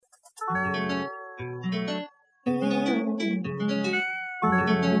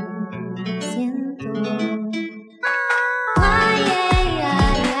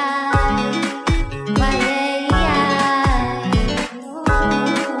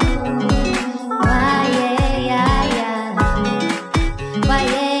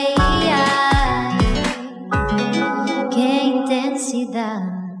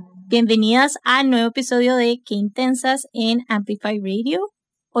Bienvenidas al nuevo episodio de Qué Intensas en Amplify Radio.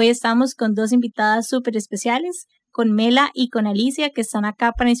 Hoy estamos con dos invitadas súper especiales, con Mela y con Alicia, que están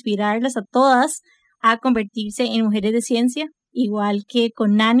acá para inspirarlas a todas a convertirse en mujeres de ciencia, igual que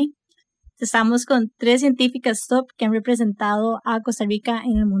con Nani. Estamos con 3 científicas top que han representado a Costa Rica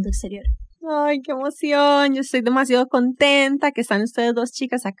en el mundo exterior. ¡Ay, qué emoción! Yo estoy demasiado contenta que están ustedes dos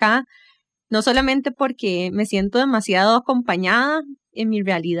chicas acá, no solamente porque me siento demasiado acompañada en mi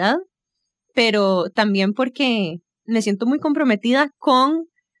realidad, pero también porque me siento muy comprometida con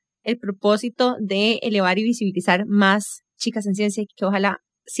el propósito de elevar y visibilizar más chicas en ciencia y que ojalá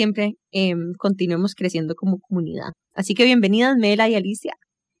siempre continuemos creciendo como comunidad. Así que bienvenidas Mela y Alicia.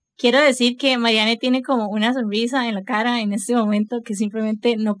 Quiero decir que Mariana tiene como una sonrisa en la cara en este momento que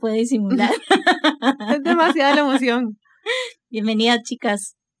simplemente no puede disimular. Es demasiada la emoción. Bienvenidas,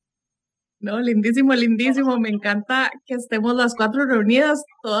 chicas. No, lindísimo, lindísimo. Me encanta que estemos las 4 reunidas.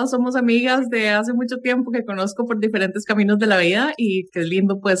 Todas somos amigas de hace mucho tiempo que conozco por diferentes caminos de la vida y que es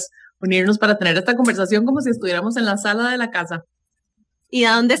lindo pues unirnos para tener esta conversación como si estuviéramos en la sala de la casa. ¿Y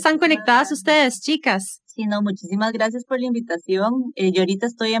a dónde están conectadas ustedes, chicas? Sí, no, muchísimas gracias por la invitación. Yo ahorita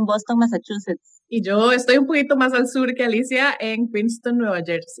estoy en Boston, Massachusetts. Y yo estoy un poquito más al sur que Alicia en Princeton, Nueva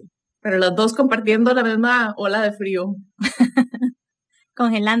Jersey. Pero las dos compartiendo la misma ola de frío.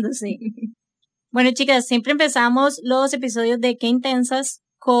 Congelándose. Bueno, chicas, siempre empezamos los episodios de Qué Intensas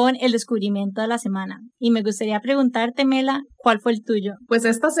con el descubrimiento de la semana. Y me gustaría preguntarte, Mela, ¿cuál fue el tuyo? Pues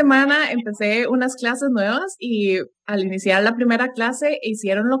esta semana empecé unas clases nuevas y al iniciar la primera clase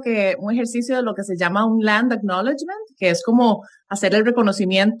hicieron un ejercicio de lo que se llama un land acknowledgement, que es como hacer el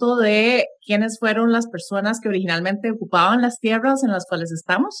reconocimiento de quiénes fueron las personas que originalmente ocupaban las tierras en las cuales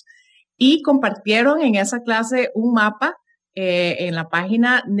estamos. Y compartieron en esa clase un mapa en la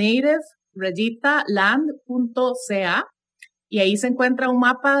página native-land.ca y ahí se encuentra un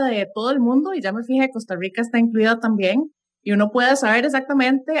mapa de todo el mundo y ya me fijé, Costa Rica está incluida también y uno puede saber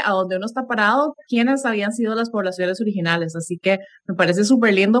exactamente a dónde uno está parado, quiénes habían sido las poblaciones originales, así que me parece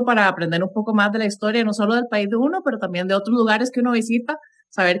súper lindo para aprender un poco más de la historia, no solo del país de uno, pero también de otros lugares que uno visita,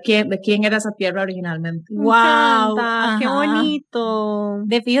 saber de quién era esa tierra originalmente. ¡Wow! ¡Qué bonito!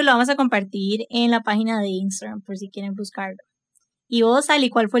 De fijo lo vamos a compartir en la página de Instagram por si quieren buscarlo. ¿Y vos, Ali,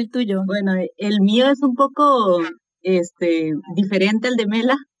 cuál fue el tuyo? Bueno, el mío es un poco diferente al de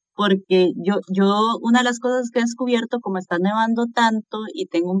Mela, porque yo una de las cosas que he descubierto, como está nevando tanto y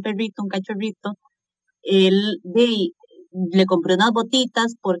tengo un perrito, un cachorrito, le compré unas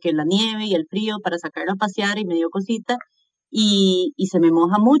botitas porque la nieve y el frío para sacarlo a pasear y me dio cosita y se me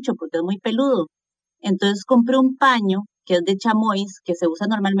moja mucho porque es muy peludo. Entonces compré un paño que es de chamois que se usa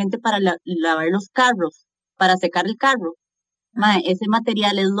normalmente para lavar los carros, para secar el carro. Ese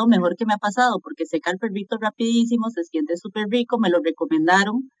material es lo mejor que me ha pasado porque seca el perrito rapidísimo, se siente súper rico, me lo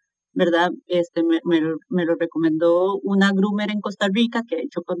recomendaron, ¿verdad? Me lo recomendó una groomer en Costa Rica que de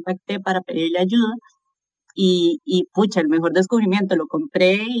hecho contacté para pedirle ayuda y pucha, el mejor descubrimiento, lo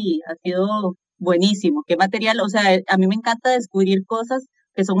compré y ha sido buenísimo. ¿Qué material? O sea, a mí me encanta descubrir cosas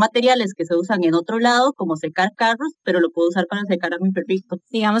que son materiales que se usan en otro lado, como secar carros, pero lo puedo usar para secar a mi perrito.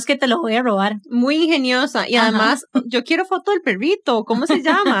 Digamos que te lo voy a robar. Muy ingeniosa. Y además, yo quiero foto del perrito. ¿Cómo se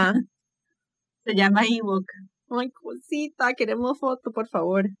llama? Se llama Ewok. Ay, cosita, queremos foto, por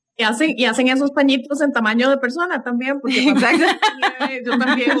favor. Y hacen esos pañitos en tamaño de persona también, porque exacto. Yo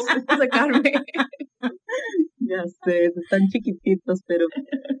también uso secarme. Ya sé, están chiquititos, pero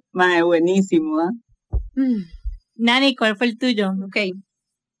buenísimo, ¿ah? Nani, ¿cuál fue el tuyo? Ok.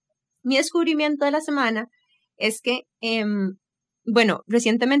 Mi descubrimiento de la semana es que,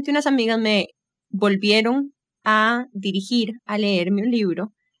 recientemente unas amigas me volvieron a dirigir a leerme un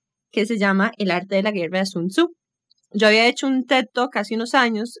libro que se llama El arte de la guerra de Sun Tzu. Yo había hecho un TED Talk hace unos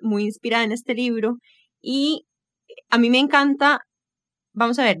años muy inspirada en este libro y a mí me encanta,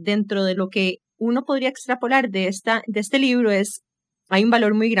 vamos a ver, dentro de lo que uno podría extrapolar de este libro hay un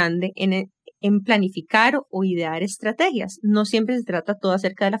valor muy grande en planificar o idear estrategias. No siempre se trata todo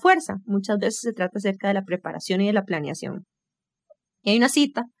acerca de la fuerza, muchas veces se trata acerca de la preparación y de la planeación. Y hay una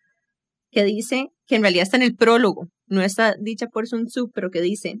cita que dice, que en realidad está en el prólogo, no está dicha por Sun Tzu, pero que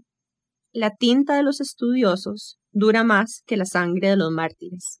dice, la tinta de los estudiosos dura más que la sangre de los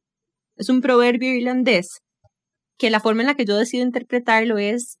mártires. Es un proverbio irlandés que la forma en la que yo decido interpretarlo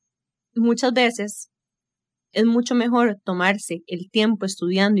es, muchas veces es mucho mejor tomarse el tiempo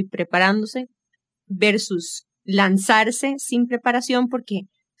estudiando y preparándose versus lanzarse sin preparación, porque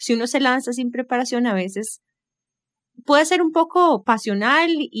si uno se lanza sin preparación a veces puede ser un poco pasional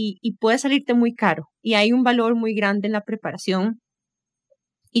y puede salirte muy caro. Y hay un valor muy grande en la preparación.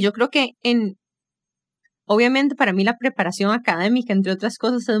 Y yo creo que obviamente para mí la preparación académica, entre otras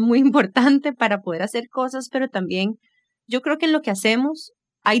cosas, es muy importante para poder hacer cosas, pero también yo creo que en lo que hacemos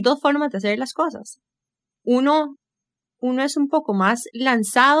hay dos formas de hacer las cosas. Uno es un poco más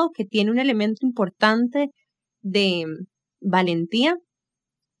lanzado, que tiene un elemento importante de valentía,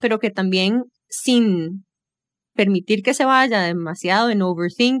 pero que también sin permitir que se vaya demasiado en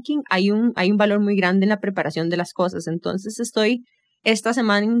overthinking, hay un valor muy grande en la preparación de las cosas. Entonces estoy esta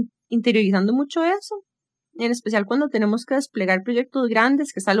semana interiorizando mucho eso, en especial cuando tenemos que desplegar proyectos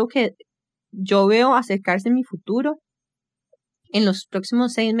grandes, que es algo que yo veo acercarse en mi futuro en los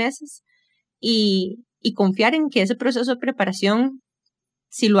próximos 6 meses, y confiar en que ese proceso de preparación,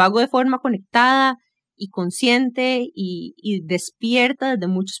 si lo hago de forma conectada y consciente y despierta desde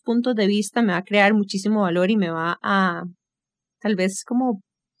muchos puntos de vista, me va a crear muchísimo valor y me va a tal vez como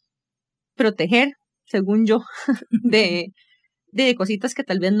proteger, según yo, de cositas que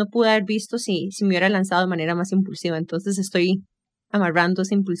tal vez no pude haber visto si me hubiera lanzado de manera más impulsiva. Entonces estoy amarrando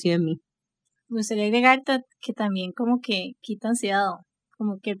esa impulsiva en mí. Me gustaría agregar que también como que quita ansiedad,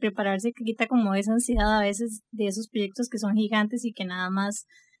 como que prepararse que quita como esa ansiedad a veces de esos proyectos que son gigantes y que nada más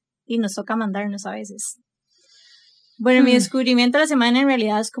y nos toca mandarnos a veces. Bueno, mi descubrimiento de la semana en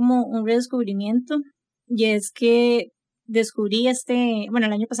realidad es como un redescubrimiento, y es que descubrí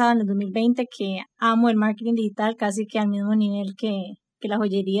el año pasado, en el 2020, que amo el marketing digital casi que al mismo nivel que la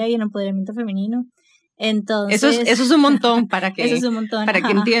joyería y el empoderamiento femenino. Entonces, eso es un montón para que, eso es un montón, para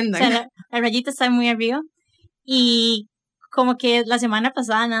que entiendan. O sea, la rayita está muy arriba, y como que la semana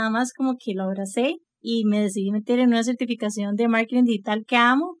pasada nada más como que lo abracé y me decidí meter en una certificación de marketing digital que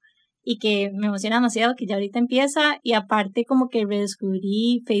amo y que me emociona demasiado, que ya ahorita empieza. Y aparte como que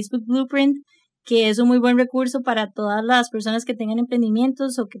redescubrí Facebook Blueprint, que es un muy buen recurso para todas las personas que tengan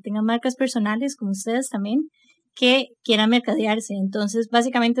emprendimientos o que tengan marcas personales, como ustedes también, que quieran mercadearse. Entonces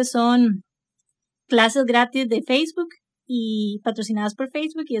básicamente son clases gratis de Facebook y patrocinadas por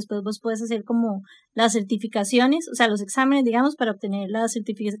Facebook, y después vos puedes hacer como las certificaciones, o sea, los exámenes, digamos, para obtener las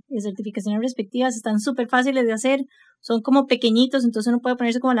certificaciones respectivas. Están súper fáciles de hacer, son como pequeñitos, entonces uno puede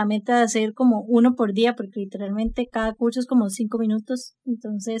ponerse como la meta de hacer como uno por día, porque literalmente cada curso es como 5 minutos.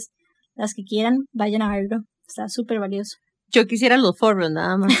 Entonces, las que quieran, vayan a verlo, está súper valioso. Yo quisiera los foros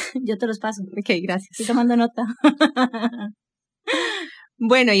nada más. Yo te los paso. Ok, gracias. Estoy tomando nota.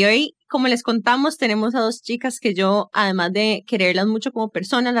 Bueno, y hoy, como les contamos, tenemos a 2 chicas que yo, además de quererlas mucho como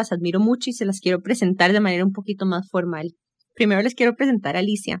personas, las admiro mucho y se las quiero presentar de manera un poquito más formal. Primero les quiero presentar a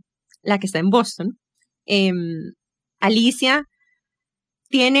Alicia, la que está en Boston. Alicia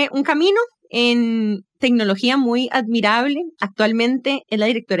tiene un camino en tecnología muy admirable. Actualmente es la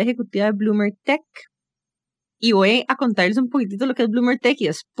directora ejecutiva de Bloomer Tech. Y voy a contarles un poquitito lo que es Bloomer Tech y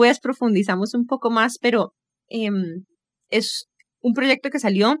después profundizamos un poco más, pero es un proyecto que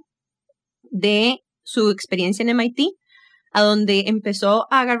salió de su experiencia en MIT, a donde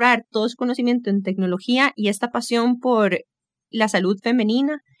empezó a agarrar todo su conocimiento en tecnología y esta pasión por la salud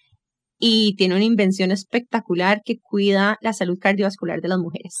femenina, y tiene una invención espectacular que cuida la salud cardiovascular de las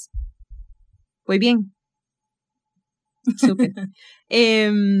mujeres. ¿Voy bien? Súper.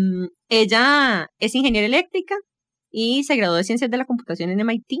 Ella es ingeniera eléctrica y se graduó de Ciencias de la Computación en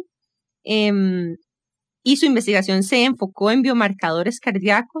MIT. Y su investigación se enfocó en biomarcadores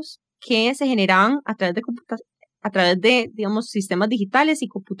cardíacos que se generaban a través de digamos, sistemas digitales y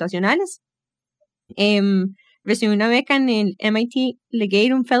computacionales. Recibió una beca en el MIT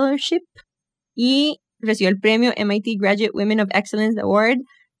Legatum Fellowship y recibió el premio MIT Graduate Women of Excellence Award.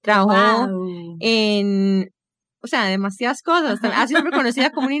 Trabajó en, demasiadas cosas. Ha sido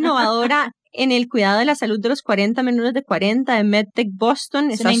reconocida como una innovadora en el cuidado de la salud de los 40 menores de 40 de MedTech Boston.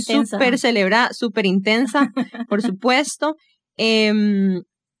 Está súper celebrada, súper intensa, por supuesto.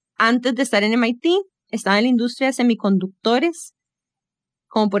 Antes de estar en MIT, estaba en la industria de semiconductores,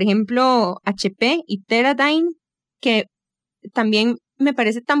 como por ejemplo HP y Teradyne, que también me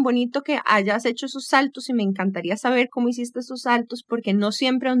parece tan bonito que hayas hecho esos saltos, y me encantaría saber cómo hiciste esos saltos, porque no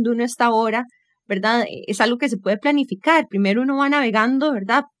siempre donde uno está ahora, ¿verdad? Es algo que se puede planificar. Primero uno va navegando,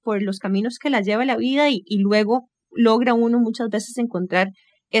 ¿verdad?, por los caminos que la lleva la vida y luego logra uno muchas veces encontrar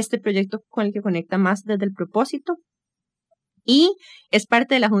este proyecto con el que conecta más desde el propósito. Y es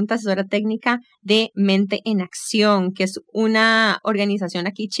parte de la Junta Asesora Técnica de Mente en Acción, que es una organización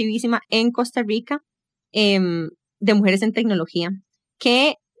aquí chivísima en Costa Rica de mujeres en tecnología,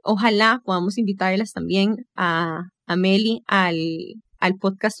 que ojalá podamos invitarlas también a Meli al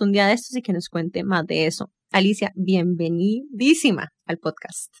podcast un día de estos y que nos cuente más de eso. Alicia, bienvenidísima al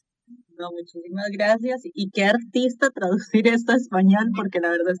podcast. No, muchísimas gracias. Y qué artista traducir esto a español, porque la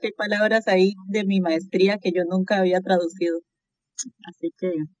verdad es que hay palabras ahí de mi maestría que yo nunca había traducido. Así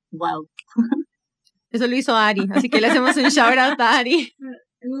que, wow. Eso lo hizo Ari, así que le hacemos un shout out a Ari.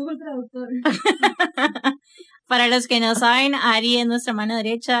 Google Traductor. Para los que no saben, Ari es nuestra mano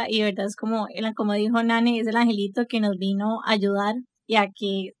derecha y verdad es como dijo Nani, es el angelito que nos vino a ayudar y a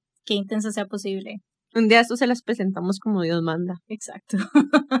que Qué Intensa sea posible. Un día esto se las presentamos como Dios manda. Exacto.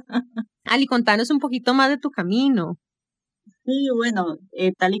 Ali, contanos un poquito más de tu camino. Sí, bueno,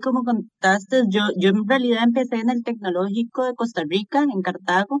 tal y como contaste, yo en realidad empecé en el Tecnológico de Costa Rica, en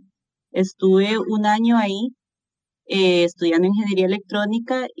Cartago. Estuve un año ahí estudiando ingeniería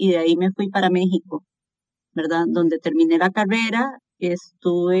electrónica y de ahí me fui para México, ¿verdad? Donde terminé la carrera,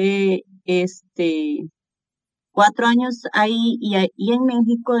 estuve 4 años ahí y en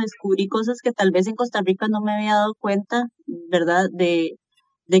México descubrí cosas que tal vez en Costa Rica no me había dado cuenta, ¿verdad? De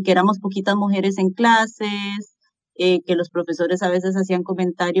que éramos poquitas mujeres en clases, que los profesores a veces hacían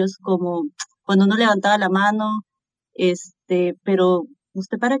comentarios como cuando uno levantaba la mano, pero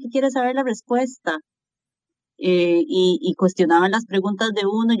 ¿usted para qué quiere saber la respuesta? Y cuestionaban las preguntas de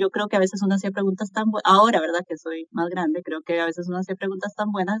uno. Yo creo que a veces uno hacía preguntas tan buenas, ahora, ¿verdad? Que soy más grande, creo que a veces uno hacía preguntas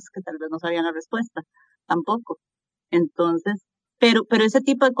tan buenas que tal vez no sabían la respuesta, tampoco. Entonces, pero ese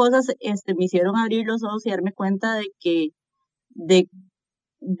tipo de cosas me hicieron abrir los ojos y darme cuenta de que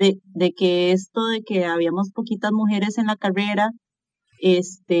esto de que habíamos poquitas mujeres en la carrera,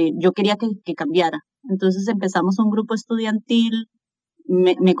 yo quería que cambiara. Entonces empezamos un grupo estudiantil,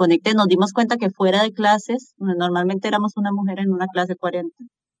 me conecté, nos dimos cuenta que fuera de clases, normalmente éramos una mujer en una clase 40,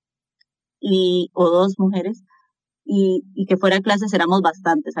 o 2 mujeres, y que fuera de clases éramos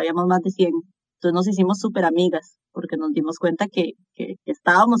bastantes, habíamos más de 100. Entonces nos hicimos súper amigas, porque nos dimos cuenta que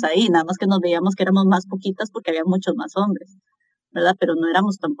estábamos ahí, nada más que nos veíamos que éramos más poquitas porque había muchos más hombres, ¿verdad? Pero no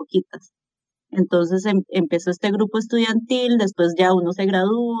éramos tan poquitas. Entonces empezó este grupo estudiantil, después ya uno se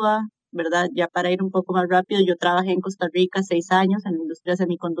gradúa, ¿verdad? Ya para ir un poco más rápido, yo trabajé en Costa Rica 6 años en la industria de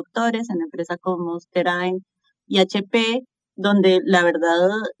semiconductores, en empresas como Sterain y HP, donde la verdad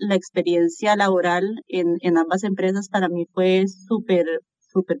la experiencia laboral en ambas empresas para mí fue súper,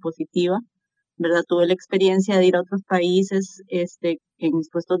 súper positiva, ¿verdad? Tuve la experiencia de ir a otros países en mis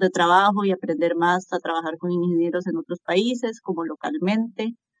puestos de trabajo y aprender más a trabajar con ingenieros en otros países, como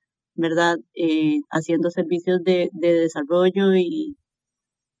localmente, ¿verdad? Haciendo servicios de desarrollo y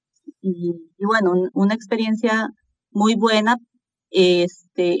bueno, una experiencia muy buena.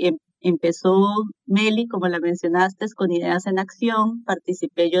 Empezó Meli, como la mencionaste, con Ideas en Acción.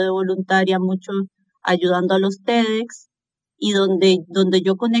 Participé yo de voluntaria mucho ayudando a los TEDx y donde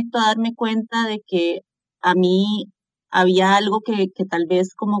yo conecto a darme cuenta de que a mí había algo que tal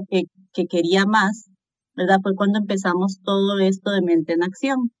vez como que quería más, ¿verdad? Fue cuando empezamos todo esto de Mente en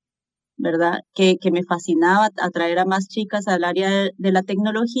Acción, ¿verdad? Que me fascinaba atraer a más chicas al área de la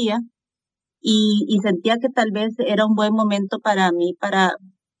tecnología y sentía que tal vez era un buen momento para mí para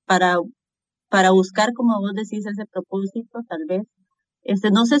buscar, como vos decís, ese propósito, tal vez.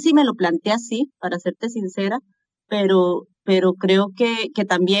 No sé si me lo planteé así, para serte sincera, pero creo que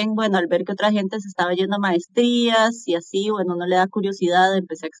también, bueno, al ver que otra gente se estaba yendo a maestrías y así, bueno, uno le da curiosidad,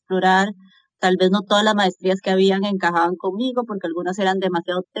 empecé a explorar. Tal vez no todas las maestrías que habían encajaban conmigo, porque algunas eran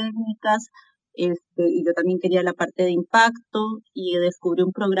demasiado técnicas, y yo también quería la parte de impacto, y descubrí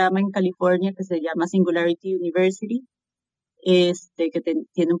un programa en California que se llama Singularity University, que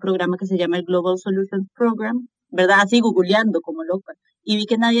tiene un programa que se llama el Global Solutions Program, ¿verdad? Así googleando como loca, y vi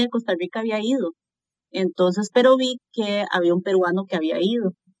que nadie de Costa Rica había ido. Entonces, pero vi que había un peruano que había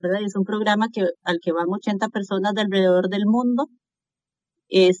ido, ¿verdad? Y es un programa al que van 80 personas de alrededor del mundo,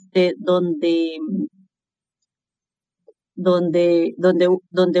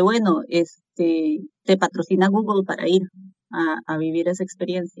 donde bueno, te patrocina Google para ir a vivir esa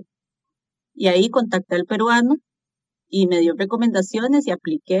experiencia. Y ahí contacté al peruano y me dio recomendaciones y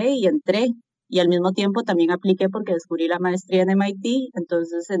apliqué y entré. Y al mismo tiempo también apliqué porque descubrí la maestría en MIT,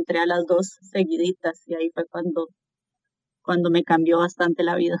 entonces entré a las 2 seguiditas y ahí fue cuando me cambió bastante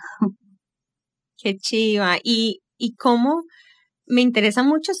la vida. Qué chiva. Y cómo, me interesa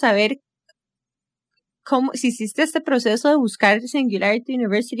mucho saber cómo, si hiciste este proceso de buscar Singularity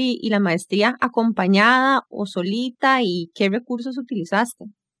University y la maestría acompañada o solita y qué recursos utilizaste.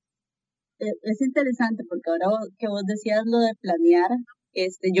 Es interesante porque ahora que vos decías lo de planear,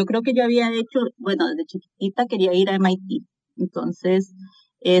 yo creo que yo había hecho, bueno, desde chiquitita quería ir a MIT, entonces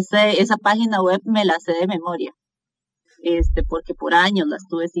esa página web me la sé de memoria. porque por años la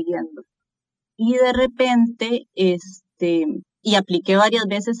estuve siguiendo. Y de repente, y apliqué varias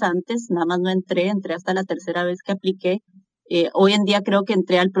veces antes, nada más no entré hasta la tercera vez que apliqué. Hoy en día creo que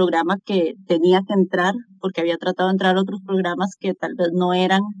entré al programa que tenía que entrar, porque había tratado de entrar a otros programas que tal vez no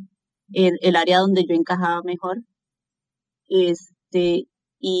eran el área donde yo encajaba mejor. Y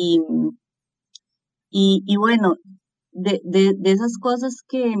bueno, de esas cosas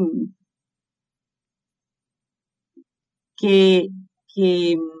que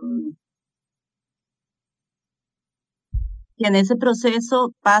en ese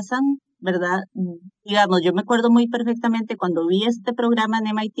proceso pasan, ¿verdad? Digamos, yo me acuerdo muy perfectamente cuando vi este programa en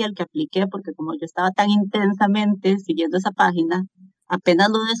MIT al que apliqué, porque como yo estaba tan intensamente siguiendo esa página, apenas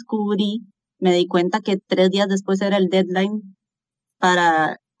lo descubrí, me di cuenta que 3 días después era el deadline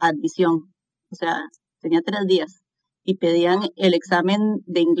para admisión. O sea, tenía 3 días y pedían el examen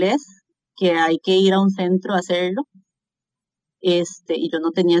de inglés, que hay que ir a un centro a hacerlo. Y yo no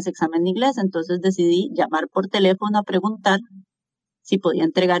tenía ese examen de inglés, entonces decidí llamar por teléfono a preguntar si podía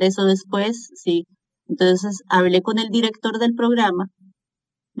entregar eso después, sí. Entonces hablé con el director del programa,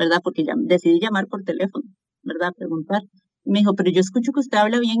 ¿verdad? Porque ya decidí llamar por teléfono, ¿verdad? Preguntar. Y me dijo, pero yo escucho que usted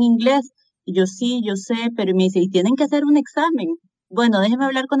habla bien inglés. Y yo, sí, yo sé, pero me dice, y tienen que hacer un examen. Bueno, déjeme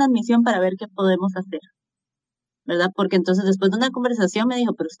hablar con admisión para ver qué podemos hacer, ¿verdad? Porque entonces después de una conversación me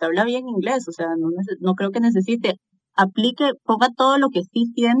dijo, pero usted habla bien inglés, o sea, no creo que necesite. Aplique, ponga todo lo que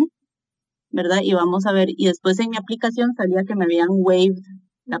sí tiene, ¿verdad? Y vamos a ver, y después en mi aplicación salía que me habían waived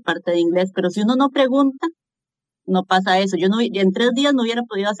la parte de inglés, pero si uno no pregunta, no pasa eso. Yo en 3 días no hubiera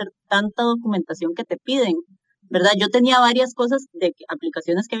podido hacer tanta documentación que te piden, ¿verdad? Yo tenía varias cosas de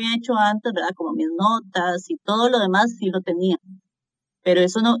aplicaciones que había hecho antes, ¿verdad? Como mis notas y todo lo demás sí lo tenía, pero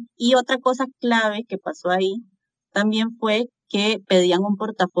eso no. Y otra cosa clave que pasó ahí también fue que pedían un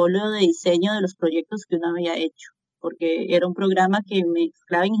portafolio de diseño de los proyectos que uno había hecho, porque era un programa que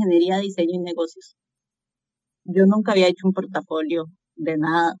mezclaba ingeniería, diseño y negocios. Yo nunca había hecho un portafolio de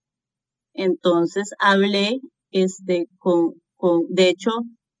nada. Entonces hablé de hecho,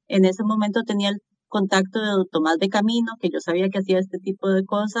 en ese momento tenía el contacto de Tomás de Camino, que yo sabía que hacía este tipo de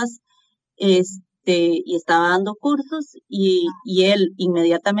cosas, y estaba dando cursos, y él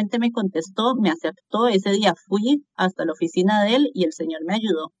inmediatamente me contestó, me aceptó. Ese día fui hasta la oficina de él y el señor me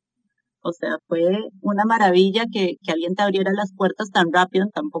ayudó. O sea, fue una maravilla que alguien te abriera las puertas tan rápido,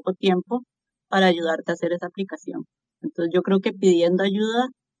 en tan poco tiempo, para ayudarte a hacer esa aplicación. Entonces yo creo que pidiendo ayuda,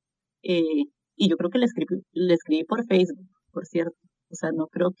 y yo creo que le escribí por Facebook, por cierto. O sea, no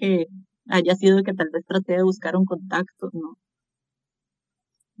creo que haya sido que tal vez traté de buscar un contacto, ¿no?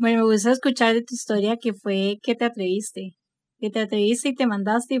 Bueno, me gusta escuchar de tu historia que fue que te atreviste y te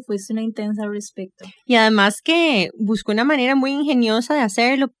mandaste y fuiste una intensa al respecto. Y además que buscó una manera muy ingeniosa de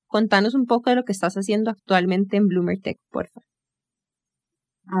hacerlo. Contanos un poco de lo que estás haciendo actualmente en Bloomer Tech, porfa.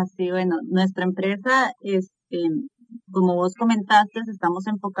 Así, bueno, nuestra empresa, como vos comentaste, estamos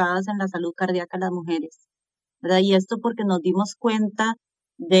enfocadas en la salud cardíaca de las mujeres, ¿verdad? Y esto porque nos dimos cuenta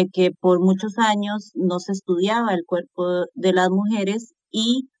de que por muchos años no se estudiaba el cuerpo de las mujeres,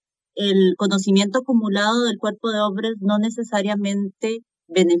 y el conocimiento acumulado del cuerpo de hombres no necesariamente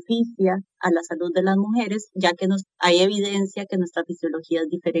beneficia a la salud de las mujeres, ya que hay evidencia que nuestra fisiología es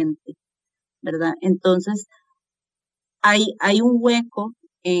diferente, ¿verdad? Entonces, hay un hueco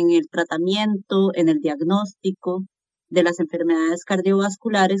en el tratamiento, en el diagnóstico de las enfermedades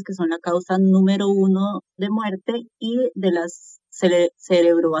cardiovasculares, que son la causa número 1 de muerte, y de las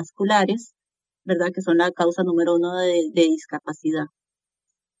cerebrovasculares, ¿verdad? Que son la causa número 1 de discapacidad.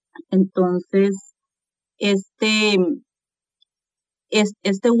 Entonces, este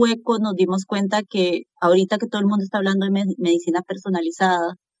hueco nos dimos cuenta que ahorita que todo el mundo está hablando de medicina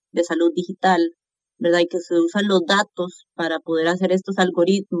personalizada, de salud digital, ¿verdad? Y que se usan los datos para poder hacer estos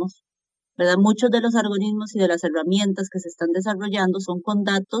algoritmos, ¿verdad? Muchos de los algoritmos y de las herramientas que se están desarrollando son con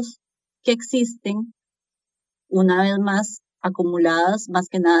datos que existen, una vez más, acumuladas más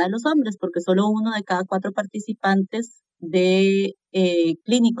que nada de los hombres, porque solo 1 de cada 4 participantes de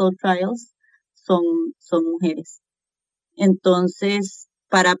clinical trials son mujeres. Entonces,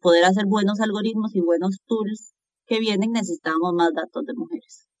 para poder hacer buenos algoritmos y buenos tools que vienen, necesitamos más datos de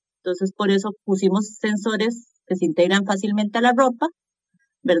mujeres. Entonces, por eso pusimos sensores que se integran fácilmente a la ropa,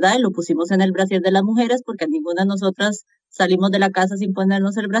 ¿verdad? Y lo pusimos en el brasier de las mujeres, porque ninguna de nosotras salimos de la casa sin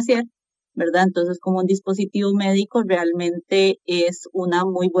ponernos el brasier, ¿verdad? Entonces, como un dispositivo médico, realmente es una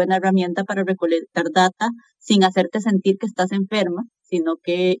muy buena herramienta para recolectar data sin hacerte sentir que estás enferma, sino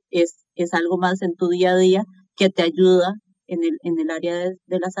que es algo más en tu día a día que te ayuda en el área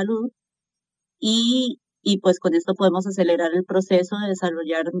de la salud. Y y pues con esto podemos acelerar el proceso de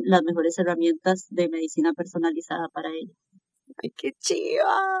desarrollar las mejores herramientas de medicina personalizada para ellos. ¡Ay, qué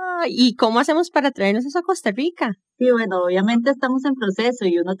chiva! ¿Y cómo hacemos para traernos eso a Costa Rica? Sí, bueno, obviamente estamos en proceso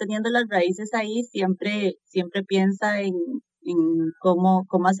y uno teniendo las raíces ahí siempre piensa en cómo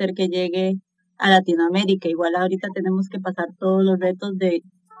hacer que llegue a Latinoamérica. Igual ahorita tenemos que pasar todos los retos que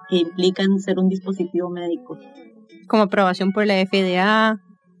implican ser un dispositivo médico. Como aprobación por la FDA.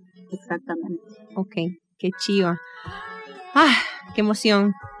 Exactamente. Ok, qué chiva. ¡Ah, qué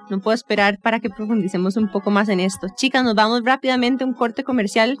emoción! No puedo esperar para que profundicemos un poco más en esto. Chicas, nos vamos rápidamente a un corte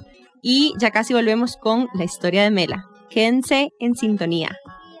comercial y ya casi volvemos con la historia de Mela. Quédense en sintonía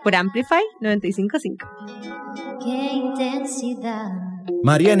por Amplify 95.5. ¡Qué intensidad!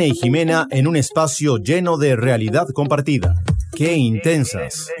 Mariana y Jimena en un espacio lleno de realidad compartida. ¡Qué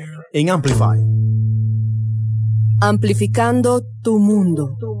intensas! En Amplify. Amplificando tu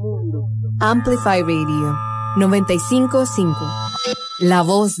mundo. Amplify Radio 95.5. La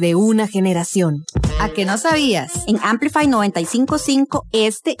voz de una generación. ¿A qué no sabías? En Amplify 95.5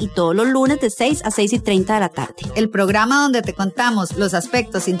 este y todos los lunes de 6 a 6:30 de la tarde. El programa donde te contamos los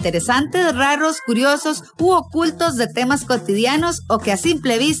aspectos interesantes, raros, curiosos u ocultos de temas cotidianos o que a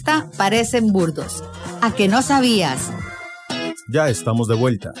simple vista parecen burdos. ¿A qué no sabías? Ya estamos de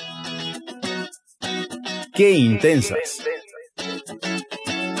vuelta. ¡Qué intensas!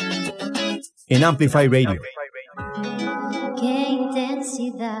 En Amplify Radio. ¡Qué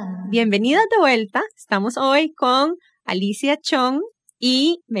intensidad! Bienvenidas de vuelta. Estamos hoy con Alicia Chong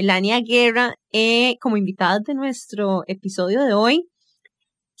y Melania Guerra como invitadas de nuestro episodio de hoy.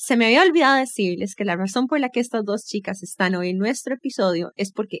 Se me había olvidado decirles que la razón por la que estas dos chicas están hoy en nuestro episodio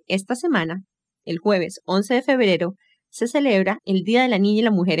es porque esta semana, el jueves 11 de febrero, se celebra el Día de la Niña y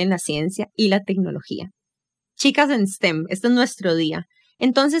la Mujer en la Ciencia y la Tecnología. Chicas en STEM, este es nuestro día.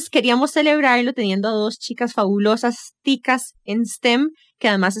 Entonces queríamos celebrarlo teniendo a dos chicas fabulosas, ticas en STEM, que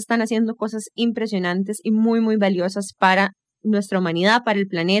además están haciendo cosas impresionantes y muy, muy valiosas para nuestra humanidad, para el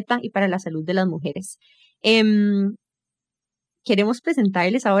planeta y para la salud de las mujeres. Queremos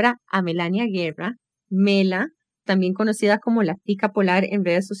presentarles ahora a Melania Guerra, Mela, también conocida como la tica polar en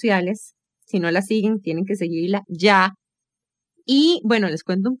redes sociales. Si no la siguen, tienen que seguirla ya. Y bueno, les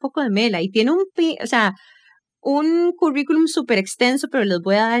cuento un poco de Mela. Y tiene un currículum súper extenso, pero les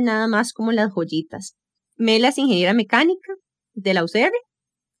voy a dar nada más como las joyitas. Mela es ingeniera mecánica de la UCR.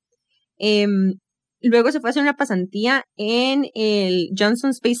 Luego se fue a hacer una pasantía en el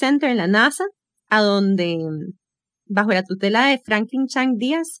Johnson Space Center en la NASA, a donde, bajo la tutela de Franklin Chang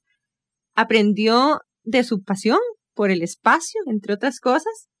Díaz, aprendió de su pasión por el espacio, entre otras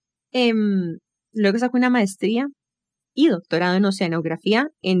cosas. Luego sacó una maestría y doctorado en oceanografía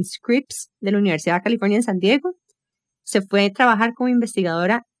en Scripps de la Universidad de California en San Diego. Se fue a trabajar como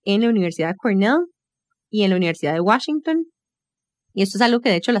investigadora en la Universidad de Cornell y en la Universidad de Washington. Y esto es algo que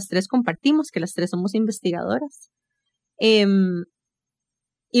de hecho las tres compartimos, que las tres somos investigadoras. Y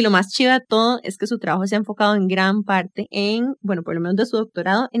lo más chido de todo es que su trabajo se ha enfocado en gran parte por lo menos de su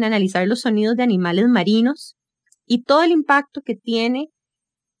doctorado, en analizar los sonidos de animales marinos y todo el impacto que tiene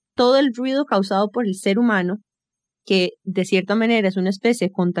todo el ruido causado por el ser humano, que de cierta manera es una especie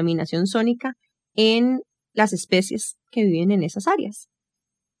de contaminación sónica en las especies que viven en esas áreas.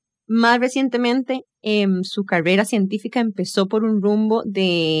 Más recientemente, su carrera científica empezó por un rumbo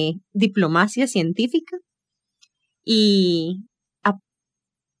de diplomacia científica y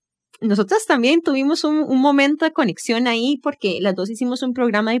nosotras también tuvimos un momento de conexión ahí porque las dos hicimos un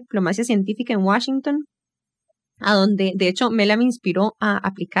programa de diplomacia científica en Washington, a donde de hecho Mela me inspiró a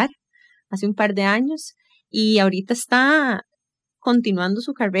aplicar hace un par de años. Y ahorita está continuando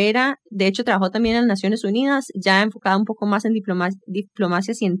su carrera. De hecho, trabajó también en las Naciones Unidas, ya enfocada un poco más en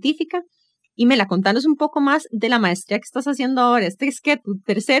diplomacia científica. Y Mela, contanos un poco más de la maestría que estás haciendo ahora. Es que tu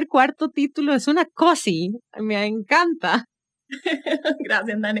tercer, cuarto título es una cosi. Me encanta.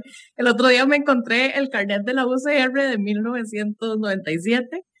 Gracias, Dani. El otro día me encontré el carnet de la UCR de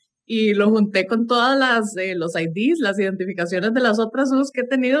 1997 y lo junté con todas los IDs, las identificaciones de las otras U's que he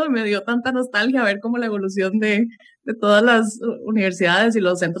tenido, y me dio tanta nostalgia ver cómo la evolución de todas las universidades y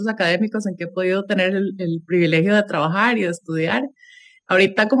los centros académicos en que he podido tener el privilegio de trabajar y de estudiar.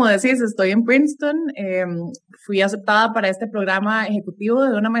 Ahorita, como decís, estoy en Princeton. Fui aceptada para este programa ejecutivo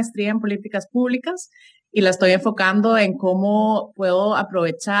de una maestría en políticas públicas y la estoy enfocando en cómo puedo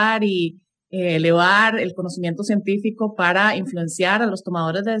aprovechar y elevar el conocimiento científico para influenciar a los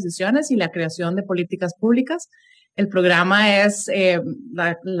tomadores de decisiones y la creación de políticas públicas. El programa es, el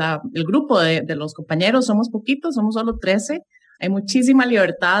grupo de los compañeros, somos poquitos, somos solo 13. Hay muchísima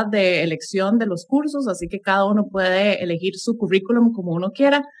libertad de elección de los cursos, así que cada uno puede elegir su currículum como uno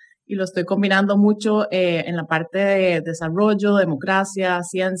quiera. y lo estoy combinando mucho en la parte de desarrollo, democracia,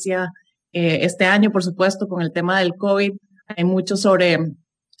 ciencia. Este año, por supuesto, con el tema del COVID, hay mucho sobre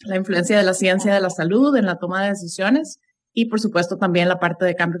la influencia de la ciencia de la salud en la toma de decisiones y, por supuesto, también la parte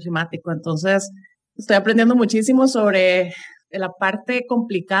de cambio climático. Entonces, estoy aprendiendo muchísimo sobre la parte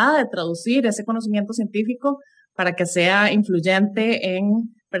complicada de traducir ese conocimiento científico para que sea influyente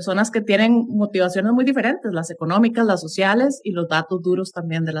en personas que tienen motivaciones muy diferentes, las económicas, las sociales y los datos duros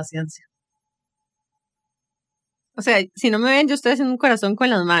también de la ciencia. O sea, si no me ven, yo estoy haciendo un corazón con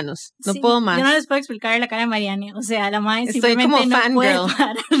las manos. No puedo más. Yo no les puedo explicar la cara de Mariana. O sea, la madre estoy simplemente como no puede fangirl.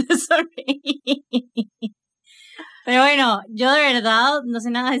 parar de sonreír. Pero bueno, yo de verdad no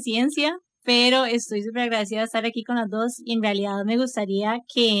sé nada de ciencia, pero estoy súper agradecida de estar aquí con las dos y en realidad me gustaría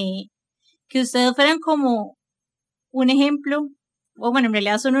que ustedes fueran como un ejemplo, o bueno, en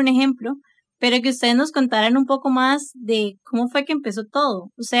realidad son un ejemplo, pero que ustedes nos contaran un poco más de cómo fue que empezó todo.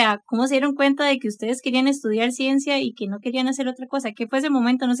 O sea, cómo se dieron cuenta de que ustedes querían estudiar ciencia y que no querían hacer otra cosa. ¿Qué fue ese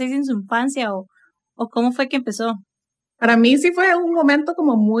momento? No sé si en su infancia o cómo fue que empezó. Para mí sí fue un momento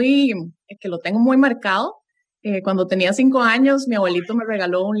como muy, que lo tengo muy marcado. Cuando tenía 5 años, mi abuelito me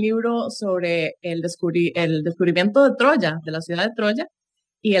regaló un libro sobre el descubrimiento de Troya, de la ciudad de Troya,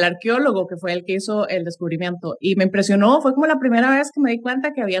 y el arqueólogo que fue el que hizo el descubrimiento. Y me impresionó, fue como la primera vez que me di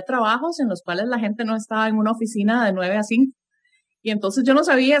cuenta que había trabajos en los cuales la gente no estaba en una oficina de 9 a 5. Y entonces yo no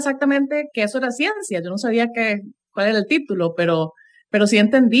sabía exactamente que eso era ciencia, yo no sabía cuál era el título, pero sí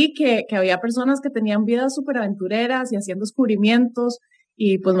entendí que había personas que tenían vidas súper aventureras y haciendo descubrimientos,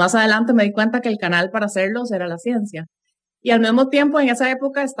 y pues más adelante me di cuenta que el canal para hacerlos era la ciencia. Y al mismo tiempo, en esa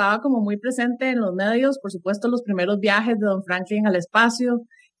época estaba como muy presente en los medios, por supuesto, los primeros viajes de Don Franklin al espacio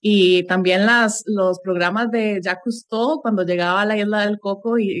y también los programas de Jacques Cousteau cuando llegaba a la isla del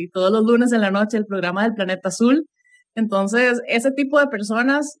Coco y todos los lunes en la noche el programa del Planeta Azul. Entonces, ese tipo de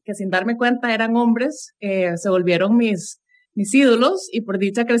personas que sin darme cuenta eran hombres, se volvieron mis ídolos y por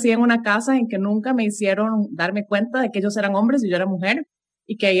dicha crecí en una casa en que nunca me hicieron darme cuenta de que ellos eran hombres y yo era mujer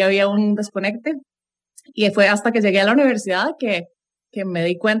y que ahí había un desconecte. Y fue hasta que llegué a la universidad que me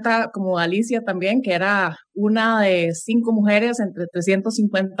di cuenta, como Alicia también, que era una de 5 mujeres entre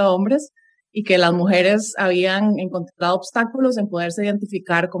 350 hombres y que las mujeres habían encontrado obstáculos en poderse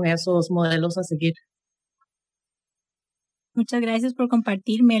identificar con esos modelos a seguir. Muchas gracias por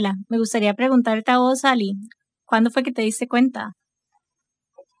compartírmela. Me gustaría preguntarte a vos, Ali, ¿cuándo fue que te diste cuenta?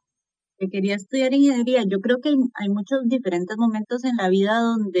 Que quería estudiar ingeniería. Yo creo que hay muchos diferentes momentos en la vida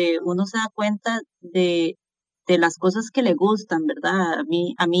donde uno se da cuenta de las cosas que le gustan, ¿verdad?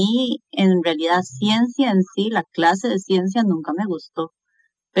 A mí en realidad ciencia en sí, la clase de ciencia nunca me gustó,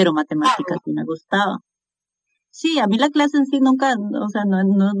 pero matemáticas sí me gustaba. Sí, a mí la clase en sí nunca, o sea,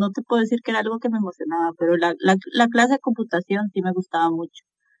 no te puedo decir que era algo que me emocionaba, pero la clase de computación sí me gustaba mucho.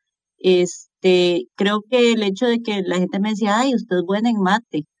 Creo que el hecho de que la gente me decía, ay, usted es buena en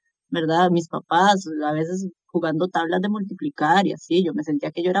mate, ¿verdad? Mis papás, a veces jugando tablas de multiplicar y así, yo me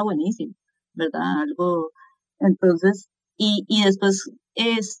sentía que yo era buenísima, ¿verdad? Entonces, y después,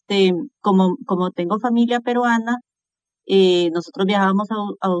 como tengo familia peruana, nosotros viajábamos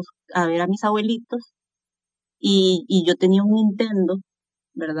a ver a mis abuelitos y yo tenía un Nintendo,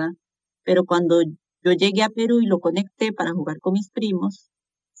 ¿verdad? Pero cuando yo llegué a Perú y lo conecté para jugar con mis primos,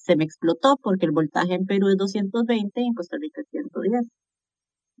 se me explotó porque el voltaje en Perú es 220 y en Costa Rica es 110.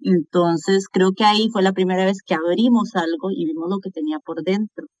 Entonces, creo que ahí fue la primera vez que abrimos algo y vimos lo que tenía por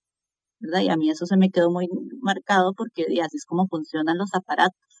dentro, ¿verdad? Y a mí eso se me quedó muy marcado porque así es como funcionan los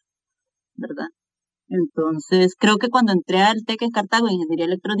aparatos, ¿verdad? Entonces, creo que cuando entré al TEC en Cartago, en Ingeniería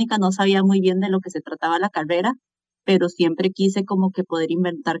Electrónica, no sabía muy bien de lo que se trataba la carrera, pero siempre quise como que poder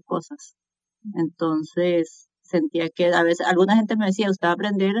inventar cosas. Entonces, sentía que a veces alguna gente me decía, usted va a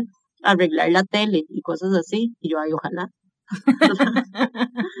aprender a arreglar la tele y cosas así, y yo, ay, ojalá.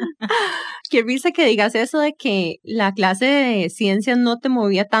 Qué risa que digas eso de que la clase de ciencias no te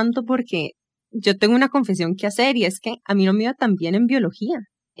movía tanto, porque yo tengo una confesión que hacer y es que a mí no me iba tan bien en biología,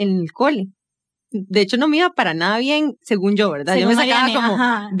 en el cole. De hecho, no me iba para nada bien, según yo, ¿verdad? Según yo me sacaba Mariana, como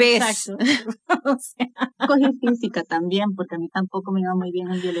ajá, ¿ves? O sea, Cogí física también, porque a mí tampoco me iba muy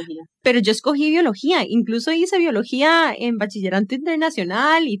bien en biología. Pero yo escogí biología, incluso hice biología en bachillerato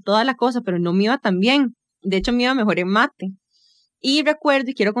internacional y toda la cosa, pero no me iba tan bien. De hecho, me iba mejor en mate. Y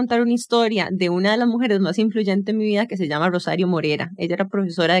recuerdo y quiero contar una historia de una de las mujeres más influyentes en mi vida que se llama Rosario Morera. Ella era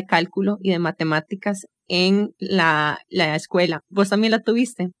profesora de cálculo y de matemáticas en la escuela. ¿Vos también la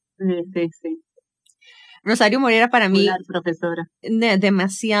tuviste? Sí. Rosario Morera para mí, profesora.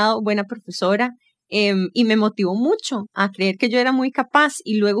 demasiado buena profesora. y me motivó mucho a creer que yo era muy capaz,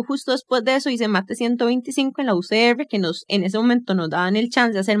 y luego justo después de eso hice mate 125 en la UCR, que en ese momento nos daban el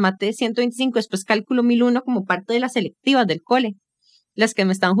chance de hacer mate 125, después cálculo 1001 como parte de las selectivas del cole. Las que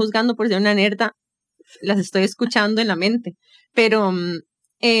me están juzgando por ser una nerda, las estoy escuchando en la mente, pero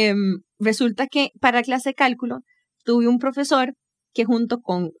resulta que para clase de cálculo tuve un profesor que junto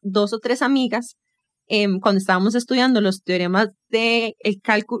con 2 o 3 amigas, cuando estábamos estudiando los teoremas de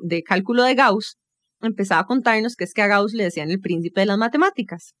cálculo de Gauss, empezaba a contarnos que es que a Gauss le decían el príncipe de las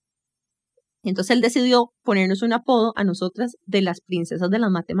matemáticas. Entonces él decidió ponernos un apodo a nosotras de las princesas de las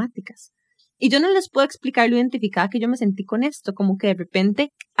matemáticas. Y yo no les puedo explicar lo identificada que yo me sentí con esto, como que de repente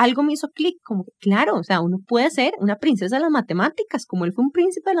algo me hizo clic, como que claro, o sea, uno puede ser una princesa de las matemáticas, como él fue un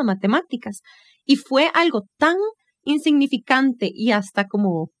príncipe de las matemáticas. Y fue algo tan insignificante y hasta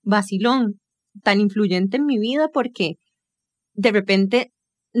como vacilón, tan influyente en mi vida, porque de repente,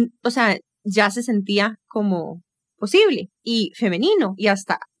 o sea, ya se sentía como posible y femenino y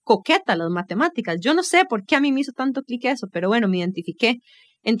hasta coqueta las matemáticas. Yo no sé por qué a mí me hizo tanto clic eso, pero bueno, me identifiqué.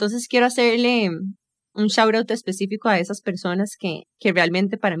 Entonces quiero hacerle un shout out específico a esas personas que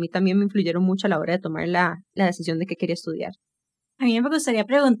realmente para mí también me influyeron mucho a la hora de tomar la decisión de qué quería estudiar. A mí me gustaría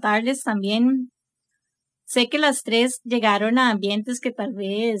preguntarles también, sé que las 3 llegaron a ambientes que tal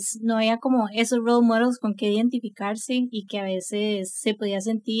vez no había como esos role models con que identificarse y que a veces se podía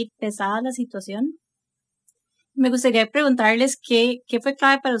sentir pesada la situación. Me gustaría preguntarles qué fue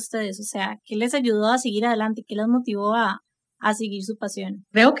clave para ustedes, o sea, qué les ayudó a seguir adelante, qué les motivó a seguir su pasión.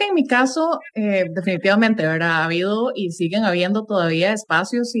 Creo que en mi caso, definitivamente, ¿verdad? Ha habido y siguen habiendo todavía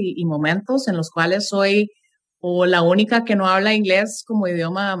espacios y momentos en los cuales soy o la única que no habla inglés como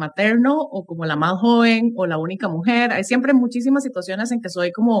idioma materno, o como la más joven, o la única mujer. Hay siempre muchísimas situaciones en que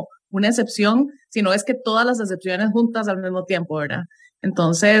soy como una excepción, si no es que todas las excepciones juntas al mismo tiempo, ¿verdad?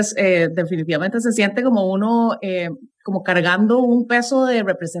 Entonces, definitivamente se siente como uno, como cargando un peso de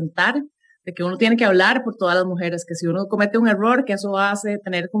representar, de que uno tiene que hablar por todas las mujeres, que si uno comete un error, que eso hace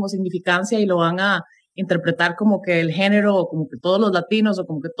tener como significancia y lo van a interpretar como que el género, o como que todos los latinos, o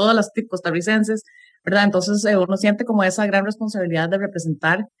como que todas las costarricenses, ¿verdad? Entonces uno siente como esa gran responsabilidad de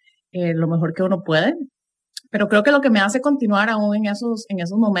representar lo mejor que uno puede. Pero creo que lo que me hace continuar aún en esos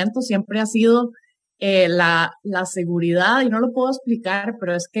momentos siempre ha sido la seguridad, y no lo puedo explicar,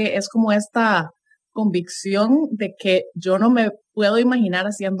 pero es que es como esta convicción de que yo no me puedo imaginar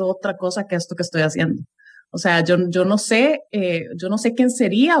haciendo otra cosa que esto que estoy haciendo. O sea, yo no sé quién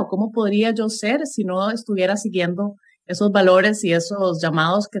sería o cómo podría yo ser si no estuviera siguiendo esos valores y esos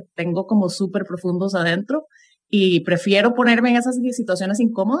llamados que tengo como súper profundos adentro, y prefiero ponerme en esas situaciones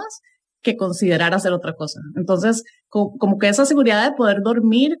incómodas que considerar hacer otra cosa. Entonces, como que esa seguridad de poder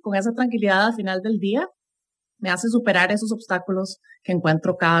dormir con esa tranquilidad al final del día me hace superar esos obstáculos que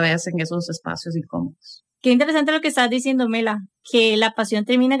encuentro cada vez en esos espacios incómodos. Qué interesante lo que estás diciendo, Mela, que la pasión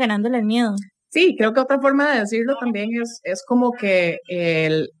termina ganándole el miedo. Sí, creo que otra forma de decirlo también es como que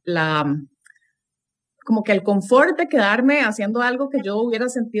como que el confort de quedarme haciendo algo que yo hubiera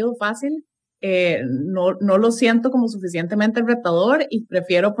sentido fácil, no lo siento como suficientemente retador, y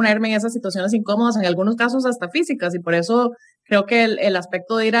prefiero ponerme en esas situaciones incómodas, en algunos casos hasta físicas, y por eso creo que el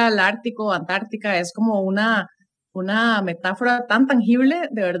aspecto de ir al Ártico o Antártica es como una metáfora tan tangible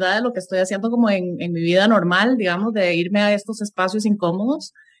de verdad de lo que estoy haciendo como en mi vida normal, digamos, de irme a estos espacios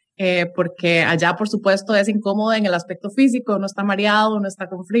incómodos, porque allá por supuesto es incómodo en el aspecto físico, uno está mareado, uno está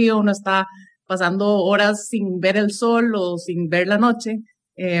con frío, uno está pasando horas sin ver el sol o sin ver la noche,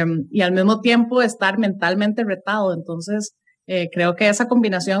 y al mismo tiempo estar mentalmente retado. Entonces, creo que esa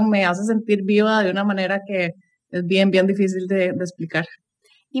combinación me hace sentir viva de una manera que es bien, bien difícil de explicar.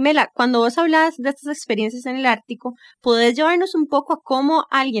 Y Mela, cuando vos hablas de estas experiencias en el Ártico, ¿podés llevarnos un poco a cómo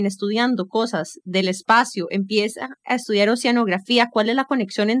alguien estudiando cosas del espacio empieza a estudiar oceanografía? ¿Cuál es la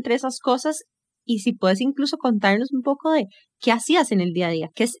conexión entre esas cosas? Y si puedes incluso contarnos un poco de qué hacías en el día a día,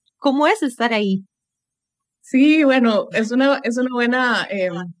 cómo es estar ahí. Sí, bueno, es una buena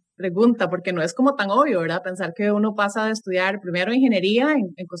pregunta, porque no es como tan obvio, ¿verdad? Pensar que uno pasa de estudiar primero ingeniería,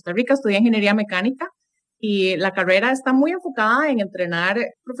 en Costa Rica estudié ingeniería mecánica, y la carrera está muy enfocada en entrenar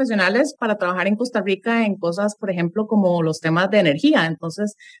profesionales para trabajar en Costa Rica en cosas, por ejemplo, como los temas de energía.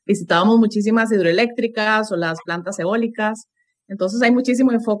 Entonces, visitábamos muchísimas hidroeléctricas o las plantas eólicas. Entonces, hay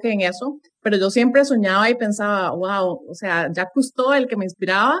muchísimo enfoque en eso, pero yo siempre soñaba y pensaba, wow, o sea, Jacques Cousteau, el que me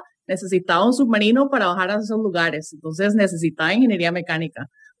inspiraba, necesitaba un submarino para bajar a esos lugares. Entonces, necesitaba ingeniería mecánica.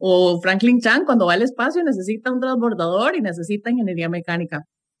 O Franklin Chang, cuando va al espacio, necesita un transbordador y necesita ingeniería mecánica.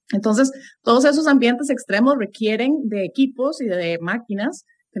 Entonces, todos esos ambientes extremos requieren de equipos y de máquinas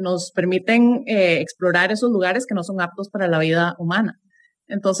que nos permiten explorar esos lugares que no son aptos para la vida humana.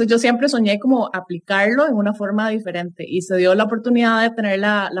 Entonces yo siempre soñé como aplicarlo en una forma diferente y se dio la oportunidad de tener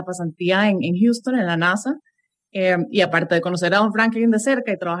la pasantía en Houston, en la NASA, y aparte de conocer a Don Franklin de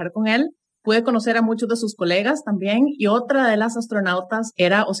cerca y trabajar con él, pude conocer a muchos de sus colegas también y otra de las astronautas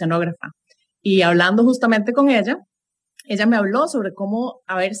era oceanógrafa. Y hablando justamente con ella me habló sobre cómo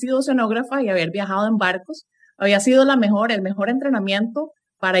haber sido oceanógrafa y haber viajado en barcos había sido el mejor entrenamiento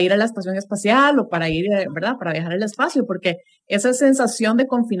para ir a la estación espacial o para ir, ¿verdad? Para viajar al espacio, porque esa sensación de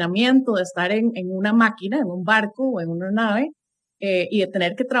confinamiento, de estar en una máquina, en un barco o en una nave, y de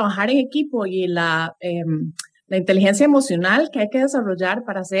tener que trabajar en equipo y la inteligencia emocional que hay que desarrollar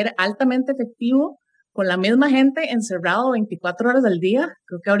para ser altamente efectivo con la misma gente encerrado 24 horas al día.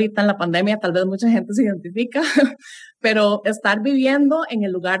 Creo que ahorita en la pandemia tal vez mucha gente se identifica, pero estar viviendo en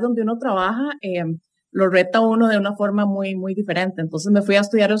el lugar donde uno trabaja lo reta a uno de una forma muy, muy diferente. Entonces me fui a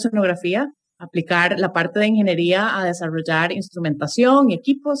estudiar oceanografía, aplicar la parte de ingeniería a desarrollar instrumentación y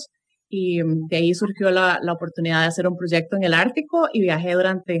equipos, y de ahí surgió la oportunidad de hacer un proyecto en el Ártico y viajé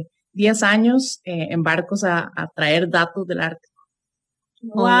durante 10 años en barcos a traer datos del Ártico.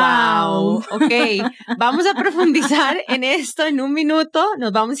 ¡Wow! Ok, vamos a profundizar en esto en un minuto.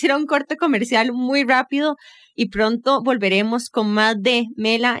 Nos vamos a ir a un corte comercial muy rápido y pronto volveremos con más de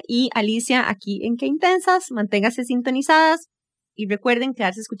Mela y Alicia aquí en Qué Intensas. Manténganse sintonizadas y recuerden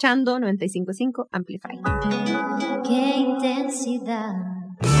quedarse escuchando 95.5 Amplify. ¡Qué intensidad!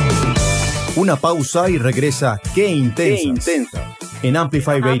 Una pausa y regresa Qué Intensas en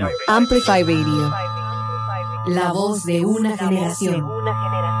Amplify Radio. Amplify Radio. La voz de una generación.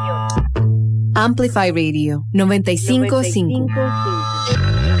 Amplify Radio 95.5.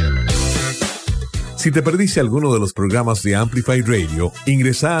 Si te perdiste alguno de los programas de Amplify Radio,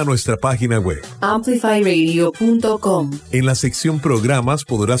 ingresa a nuestra página web amplifyradio.com. En la sección Programas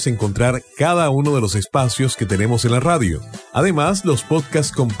podrás encontrar cada uno de los espacios que tenemos en la radio. Además, los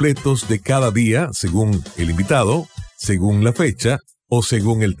podcasts completos de cada día, según el invitado, según la fecha o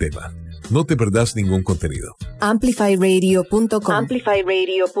según el tema. No te perdás ningún contenido. Amplifyradio.com.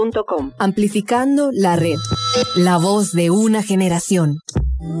 Amplifyradio.com. Amplificando la red. La voz de una generación.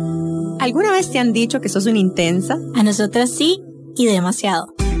 ¿Alguna vez te han dicho que sos una intensa? A nosotras sí, y demasiado.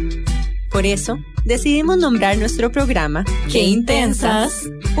 Por eso, decidimos nombrar nuestro programa ¡Qué Intensas!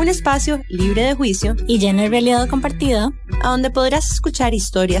 Un espacio libre de juicio Y lleno de realidad compartida, a donde podrás escuchar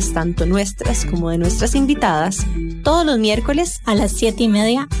historias tanto nuestras como de nuestras invitadas todos los miércoles a las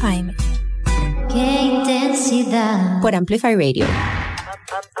 7:30 AM. ¡Qué intensidad! por Amplify Radio.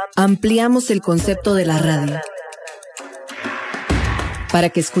 Ampliamos el concepto de la radio para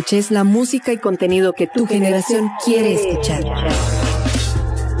que escuches la música y contenido que tu generación quiere escuchar.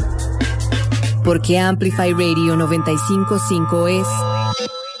 Porque Amplify Radio 95.5 es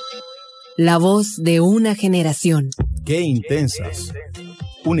la voz de una generación. Qué Intensas.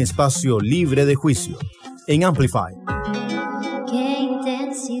 Un espacio libre de juicio en Amplify. ¡Qué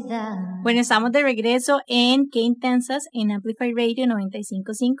intensidad! Bueno, estamos de regreso en Qué Intensas en Amplify Radio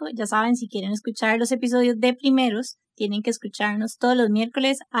 95.5. Ya saben, si quieren escuchar los episodios de primeros, tienen que escucharnos todos los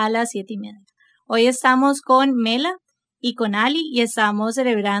miércoles a las 7:30. Hoy estamos con Mela y con Ali y estamos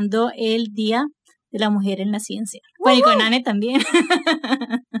celebrando el Día de la Mujer en la Ciencia. Bueno, y con Anne también.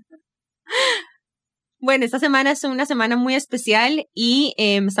 Bueno, esta semana es una semana muy especial y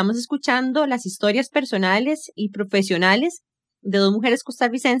estamos escuchando las historias personales y profesionales de dos mujeres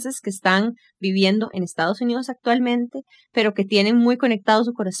costarricenses que están viviendo en Estados Unidos actualmente, pero que tienen muy conectado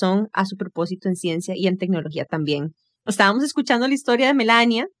su corazón a su propósito en ciencia y en tecnología también. Estábamos escuchando la historia de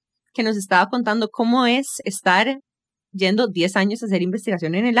Melania, que nos estaba contando cómo es estar yendo 10 años a hacer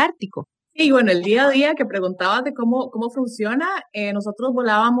investigación en el Ártico. Y bueno, el día a día que preguntabas de cómo funciona, nosotros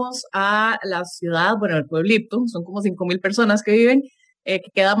volábamos a la ciudad, bueno, el pueblito, son como 5,000 personas que viven, que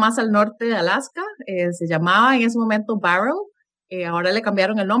queda más al norte de Alaska, se llamaba en ese momento Barrow, ahora le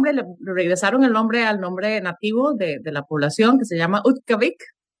cambiaron el nombre, le regresaron el nombre al nombre nativo de la población, que se llama Utkavik,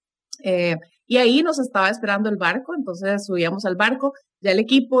 y ahí nos estaba esperando el barco, entonces subíamos al barco, ya el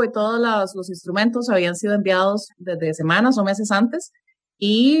equipo y todos los instrumentos habían sido enviados desde semanas o meses antes,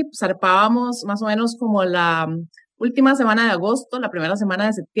 y zarpábamos más o menos como la última semana de agosto, la primera semana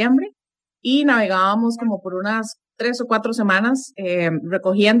de septiembre, y navegábamos como por unas 3 o 4 semanas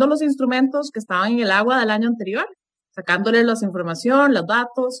recogiendo los instrumentos que estaban en el agua del año anterior, sacándoles la información, los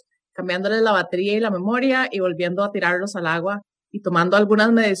datos, cambiándoles la batería y la memoria y volviendo a tirarlos al agua y tomando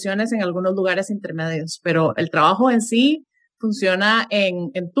algunas mediciones en algunos lugares intermedios. Pero el trabajo en sí funciona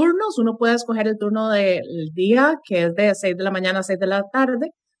en turnos. Uno puede escoger el turno del día, que es de 6 de la mañana a 6 de la tarde,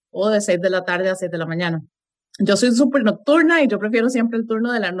 o de 6 de la tarde a 6 de la mañana. Yo soy súper nocturna y yo prefiero siempre el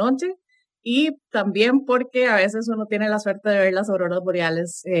turno de la noche, y también porque a veces uno tiene la suerte de ver las auroras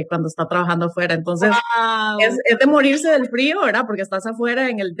boreales cuando está trabajando afuera. Entonces, Wow. es de morirse del frío, ¿verdad? Porque estás afuera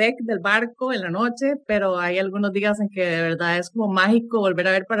en el deck del barco en la noche, pero hay algunos días en que de verdad es como mágico volver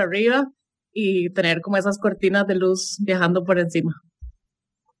a ver para arriba y tener como esas cortinas de luz viajando por encima.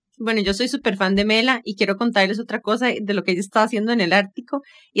 Bueno, yo soy súper fan de Mela y quiero contarles otra cosa de lo que ella estaba haciendo en el Ártico,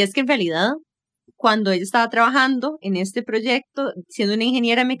 y es que en realidad cuando ella estaba trabajando en este proyecto, siendo una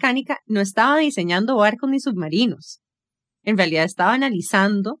ingeniera mecánica, no estaba diseñando barcos ni submarinos. En realidad estaba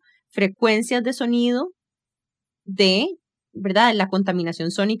analizando frecuencias de sonido de, ¿verdad?, la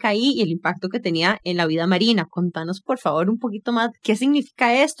contaminación sónica ahí y el impacto que tenía en la vida marina. Contanos, por favor, un poquito más qué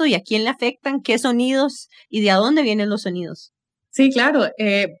significa esto y a quién le afectan, qué sonidos y de a dónde vienen los sonidos. Sí, claro.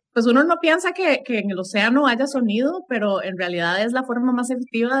 Pues uno no piensa que en el océano haya sonido, pero en realidad es la forma más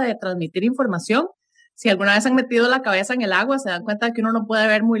efectiva de transmitir información. Si alguna vez han metido la cabeza en el agua, se dan cuenta de que uno no puede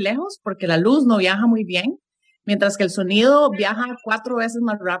ver muy lejos porque la luz no viaja muy bien, mientras que el sonido viaja 4 veces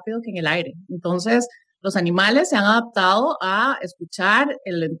más rápido que en el aire. Entonces, los animales se han adaptado a escuchar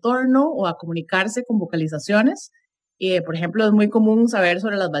el entorno o a comunicarse con vocalizaciones. Por ejemplo, es muy común saber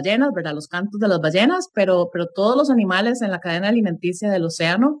sobre las ballenas, ¿verdad? Los cantos de las ballenas, pero todos los animales en la cadena alimenticia del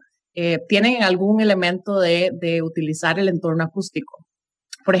océano tienen algún elemento de utilizar el entorno acústico.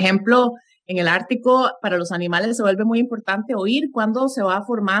 Por ejemplo, en el Ártico, para los animales se vuelve muy importante oír cuándo se va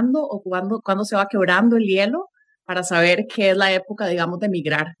formando o cuándo se va quebrando el hielo para saber qué es la época, digamos, de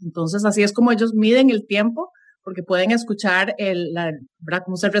migrar. Entonces, así es como ellos miden el tiempo, porque pueden escuchar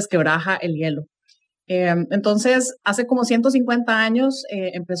cómo se resquebraja el hielo. Entonces, hace como 150 años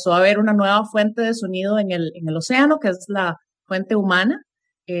empezó a haber una nueva fuente de sonido en el océano, que es la fuente humana,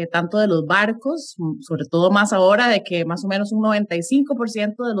 tanto de los barcos, sobre todo más ahora, de que más o menos un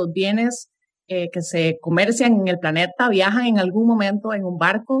 95% de los bienes que se comercian en el planeta viajan en algún momento en un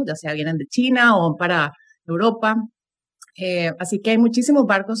barco, ya sea vienen de China o para Europa. Así que hay muchísimos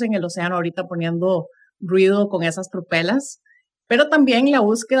barcos en el océano ahorita poniendo ruido con esas propelas. Pero también la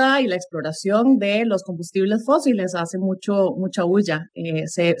búsqueda y la exploración de los combustibles fósiles hace mucha bulla.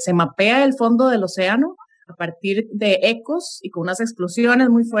 Se mapea el fondo del océano a partir de ecos y con unas explosiones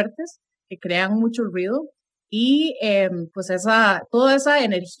muy fuertes que crean mucho ruido. Y pues toda esa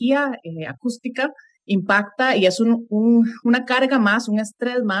energía acústica impacta y es una carga más, un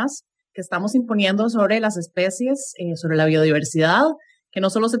estrés más que estamos imponiendo sobre las especies, sobre la biodiversidad, que no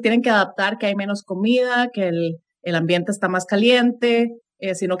solo se tienen que adaptar, que hay menos comida, que el ambiente está más caliente,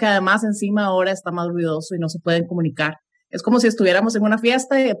 sino que además encima ahora está más ruidoso y no se pueden comunicar. Es como si estuviéramos en una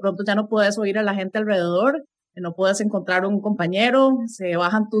fiesta y de pronto ya no puedes oír a la gente alrededor, no puedes encontrar un compañero, se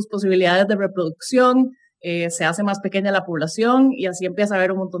bajan tus posibilidades de reproducción, se hace más pequeña la población y así empieza a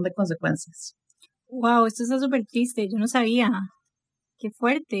haber un montón de consecuencias. Wow, esto está súper triste, yo no sabía. Qué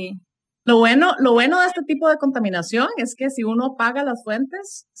fuerte. Lo bueno de este tipo de contaminación es que si uno apaga las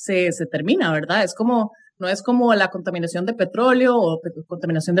fuentes, se termina, ¿verdad? No es como la contaminación de petróleo o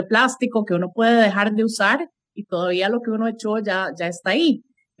contaminación de plástico que uno puede dejar de usar y todavía lo que uno echó ya está ahí.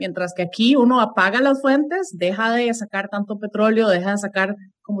 Mientras que aquí uno apaga las fuentes, deja de sacar tanto petróleo, deja de sacar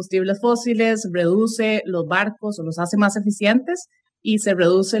combustibles fósiles, reduce los barcos o los hace más eficientes y se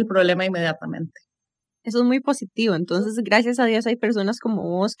reduce el problema inmediatamente. Eso es muy positivo. Entonces, gracias a Dios hay personas como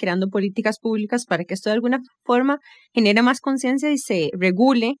vos creando políticas públicas para que esto de alguna forma genere más conciencia y se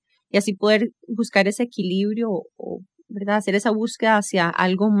regule y así poder buscar ese equilibrio o ¿verdad? Hacer esa búsqueda hacia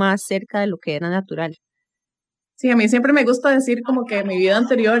algo más cerca de lo que era natural. Sí, a mí siempre me gusta decir como que mi vida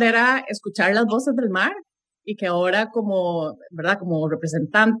anterior era escuchar las voces del mar y que ahora ¿verdad? Como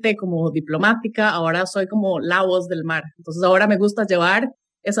representante, como diplomática, ahora soy como la voz del mar. Entonces ahora me gusta llevar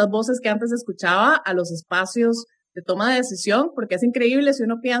esas voces que antes escuchaba a los espacios de toma de decisión, porque es increíble si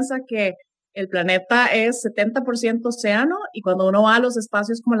uno piensa que el planeta es 70% océano y cuando uno va a los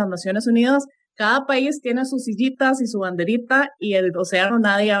espacios como las Naciones Unidas, cada país tiene sus sillitas y su banderita y el océano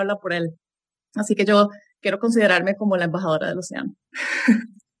nadie habla por él. Así que yo quiero considerarme como la embajadora del océano.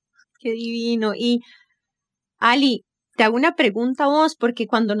 Qué divino. Y Ali, te hago una pregunta a vos, porque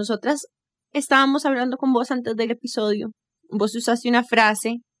cuando nosotras estábamos hablando con vos antes del episodio, vos usaste una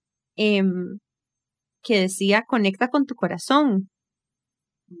frase que decía, conecta con tu corazón.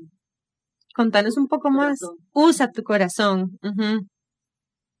 Contanos un poco más. Usa tu corazón. Uh-huh.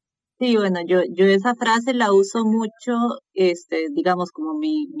 Sí, bueno, yo esa frase la uso mucho, digamos, como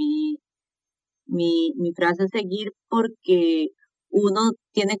mi frase a seguir, porque uno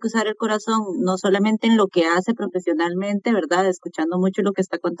tiene que usar el corazón no solamente en lo que hace profesionalmente, ¿verdad? Escuchando mucho lo que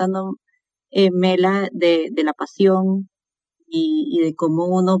está contando Mela de la pasión y de cómo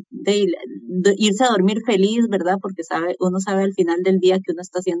uno, de irse a dormir feliz, ¿verdad? Porque uno sabe al final del día que uno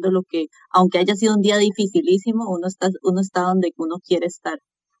está haciendo lo que, aunque haya sido un día dificilísimo, uno está donde uno quiere estar,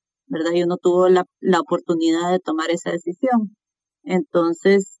 ¿verdad? Y uno tuvo la oportunidad de tomar esa decisión.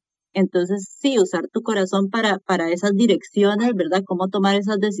 Entonces sí, usar tu corazón para esas direcciones, ¿verdad? Cómo tomar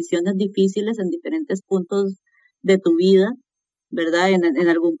esas decisiones difíciles en diferentes puntos de tu vida, ¿verdad? En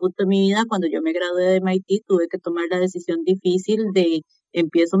algún punto de mi vida, cuando yo me gradué de MIT, tuve que tomar la decisión difícil de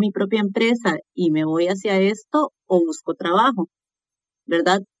empiezo mi propia empresa y me voy hacia esto o busco trabajo,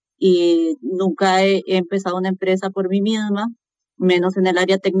 ¿verdad? Y nunca he empezado una empresa por mí misma, menos en el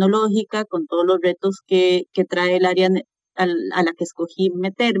área tecnológica, con todos los retos que trae el área a la que escogí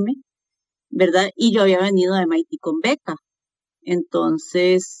meterme, ¿verdad? Y yo había venido de MIT con beca.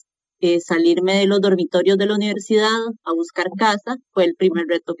 Entonces, salirme de los dormitorios de la universidad a buscar casa fue el primer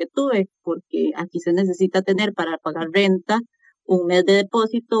reto que tuve, porque aquí se necesita tener para pagar renta un mes de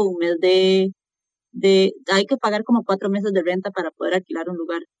depósito, un mes hay que pagar como 4 meses de renta para poder alquilar un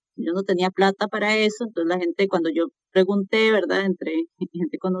lugar. Yo no tenía plata para eso, entonces la gente, cuando yo pregunté, ¿verdad?, entre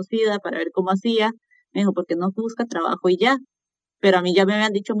gente conocida para ver cómo hacía, me dijo, ¿por qué no busca trabajo y ya? Pero a mí ya me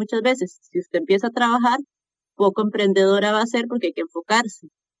habían dicho muchas veces, si usted empieza a trabajar, poco emprendedora va a ser porque hay que enfocarse,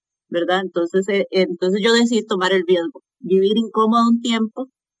 ¿verdad? Entonces yo decidí tomar el riesgo, vivir incómodo un tiempo,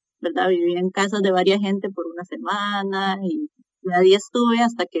 ¿verdad? Vivir en casas de varias gente por una semana y ahí estuve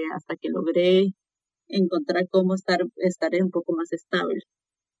hasta que logré encontrar cómo estar un poco más estable,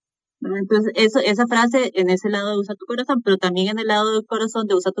 ¿verdad? Entonces esa frase en ese lado de usa tu corazón, pero también en el lado del corazón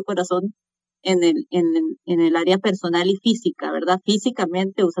de usa tu corazón en el área personal y física, ¿verdad?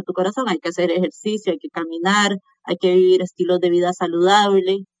 Físicamente usa tu corazón, hay que hacer ejercicio, hay que caminar, hay que vivir estilos de vida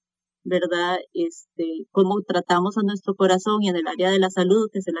saludable, ¿verdad? Cómo tratamos a nuestro corazón y en el área de la salud,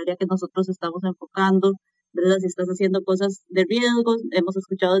 que es el área que nosotros estamos enfocando, ¿verdad? Si estás haciendo cosas de riesgo, hemos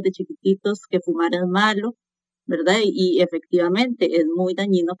escuchado desde chiquititos que fumar es malo, ¿verdad? Y efectivamente es muy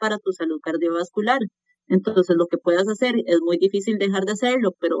dañino para tu salud cardiovascular. Entonces lo que puedas hacer es muy difícil dejar de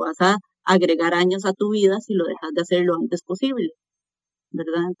hacerlo, pero vas a agregar años a tu vida si lo dejas de hacer lo antes posible,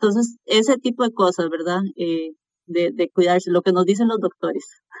 ¿verdad? Entonces ese tipo de cosas, ¿verdad? De cuidarse, lo que nos dicen los doctores.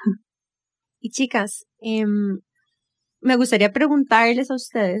 Y chicas, me gustaría preguntarles a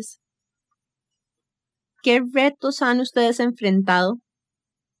ustedes, ¿qué retos han ustedes enfrentado?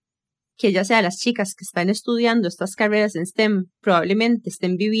 Que ya sea las chicas que están estudiando estas carreras en STEM, probablemente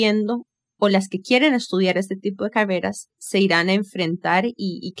estén viviendo, o las que quieren estudiar este tipo de carreras, se irán a enfrentar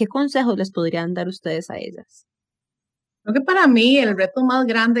y qué consejos les podrían dar ustedes a ellas. Creo que para mí el reto más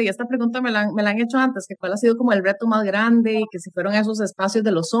grande, y esta pregunta me la han hecho antes, que cuál ha sido como el reto más grande y que si fueron esos espacios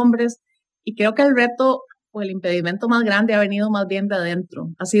de los hombres, y creo que el reto o el impedimento más grande ha venido más bien de adentro.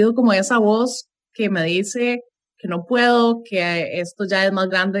 Ha sido como esa voz que me dice que no puedo, que esto ya es más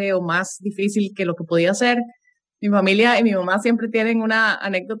grande o más difícil que lo que podía hacer. Mi familia y mi mamá siempre tienen una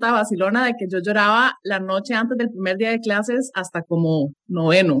anécdota vacilona de que yo lloraba la noche antes del primer día de clases hasta como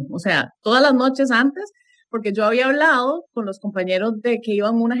noveno, o sea, todas las noches antes, porque yo había hablado con los compañeros de que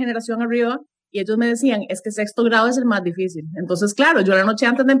iban una generación arriba y ellos me decían, es que sexto grado es el más difícil. Entonces, claro, yo la noche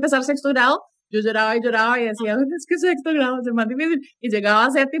antes de empezar sexto grado, yo lloraba y lloraba y decía, es que sexto grado es el más difícil. Y llegaba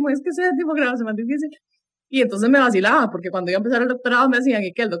a séptimo, es que séptimo grado es el más difícil. Y entonces me vacilaba, porque cuando iba a empezar el doctorado me decían,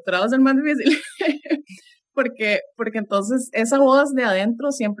 ¿y qué? El doctorado es el más difícil. porque entonces esa voz de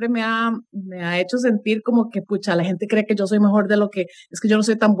adentro siempre me ha hecho sentir como que, pucha, la gente cree que yo soy mejor de lo que, es que yo no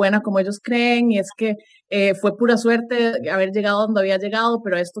soy tan buena como ellos creen, y es que fue pura suerte haber llegado donde había llegado,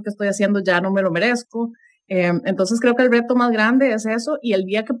 pero esto que estoy haciendo ya no me lo merezco. Entonces creo que el reto más grande es eso, y el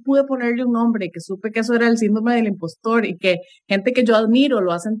día que pude ponerle un nombre y que supe que eso era el síndrome del impostor y que gente que yo admiro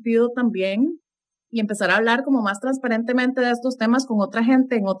lo ha sentido también, y empezar a hablar como más transparentemente de estos temas con otra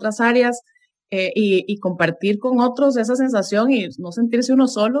gente en otras áreas, y compartir con otros esa sensación y no sentirse uno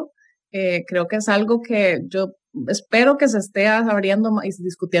solo, creo que es algo que yo espero que se esté abriendo y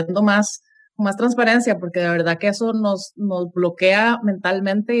discutiendo más, con más transparencia, porque de verdad que eso nos bloquea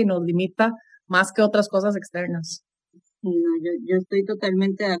mentalmente y nos limita más que otras cosas externas. No, yo estoy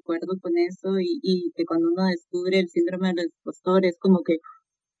totalmente de acuerdo con eso y que cuando uno descubre el síndrome del impostor es como que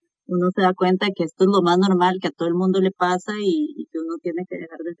uno se da cuenta de que esto es lo más normal, que a todo el mundo le pasa y que uno tiene que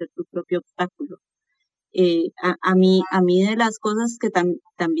dejar de ser su propio obstáculo. A mí de las cosas que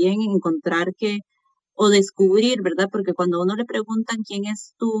también encontrar que, o descubrir, ¿verdad? Porque cuando a uno le preguntan quién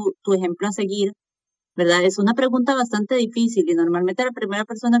es tu ejemplo a seguir, ¿verdad? Es una pregunta bastante difícil y normalmente la primera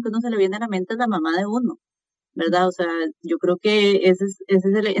persona que uno se le viene a la mente es la mamá de uno, ¿verdad? O sea, yo creo que ese es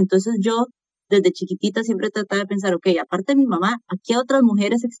entonces yo desde chiquitita siempre trataba de pensar, ok, aparte de mi mamá, ¿a qué otras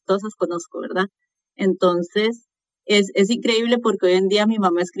mujeres exitosas conozco, verdad? Entonces, es increíble porque hoy en día mi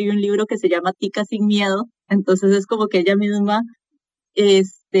mamá escribe un libro que se llama Tica sin miedo, entonces es como que ella misma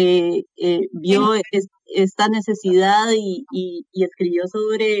vio esta necesidad y escribió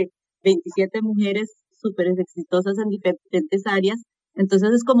sobre 27 mujeres súper exitosas en diferentes áreas.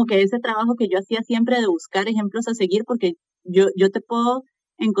 Entonces es como que ese trabajo que yo hacía siempre de buscar ejemplos a seguir, porque yo te puedo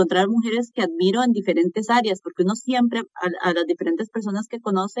encontrar mujeres que admiro en diferentes áreas, porque uno siempre a las diferentes personas que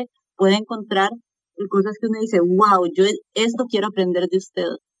conoce puede encontrar cosas que uno dice, wow, yo esto quiero aprender de usted.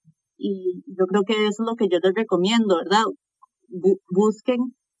 Y yo creo que eso es lo que yo les recomiendo, ¿verdad? Busquen,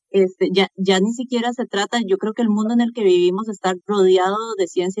 ya ni siquiera se trata, yo creo que el mundo en el que vivimos está rodeado de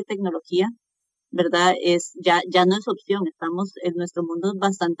ciencia y tecnología, ¿verdad? Ya no es opción, nuestro mundo es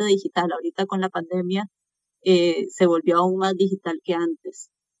bastante digital, ahorita con la pandemia se volvió aún más digital que antes,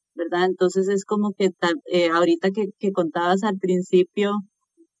 ¿verdad? Entonces es como que ahorita que contabas al principio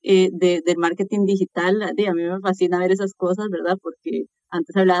del marketing digital, a mí me fascina ver esas cosas, ¿verdad? Porque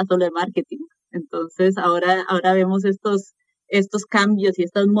antes hablaba solo de marketing, entonces ahora vemos estos cambios y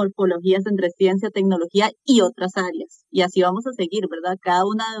estas morfologías entre ciencia, tecnología y otras áreas. Y así vamos a seguir, ¿verdad? Cada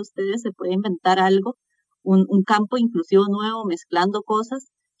una de ustedes se puede inventar algo, un campo inclusivo nuevo, mezclando cosas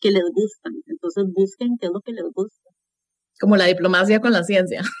que les gustan. Entonces busquen qué es lo que les gusta. Como la diplomacia con la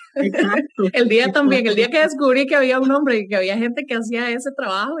ciencia. Exacto. El día que descubrí que había un hombre y que había gente que hacía ese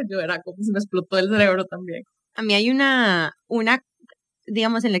trabajo, yo era como se me explotó el cerebro también. A mí hay una,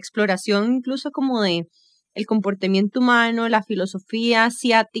 digamos, en la exploración incluso como de el comportamiento humano, la filosofía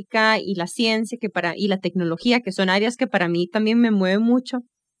asiática y la ciencia y la tecnología, que son áreas que para mí también me mueven mucho.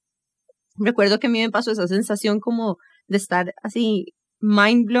 Recuerdo que a mí me pasó esa sensación como de estar así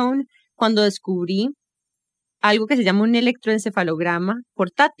mind blown cuando descubrí algo que se llama un electroencefalograma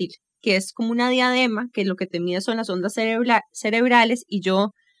portátil, que es como una diadema que lo que te mide son las ondas cerebrales, y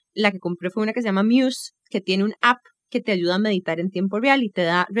yo la que compré fue una que se llama Muse, que tiene un app que te ayuda a meditar en tiempo real y te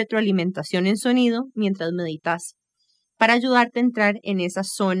da retroalimentación en sonido mientras meditas, para ayudarte a entrar en esa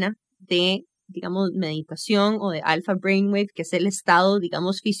zona de, digamos, meditación o de alpha brainwave, que es el estado,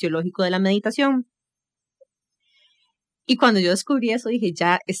 digamos, fisiológico de la meditación. Y cuando yo descubrí eso, dije,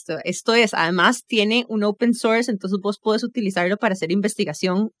 ya, esto es, además tiene un open source, entonces vos puedes utilizarlo para hacer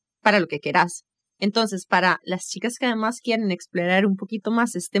investigación para lo que quieras. Entonces, para las chicas que además quieren explorar un poquito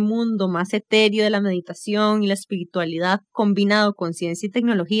más este mundo más etéreo de la meditación y la espiritualidad combinado con ciencia y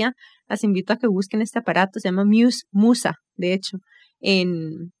tecnología, las invito a que busquen este aparato, se llama Musa, de hecho,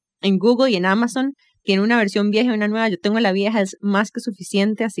 en Google y en Amazon. Tiene una versión vieja y una nueva. Yo tengo la vieja, es más que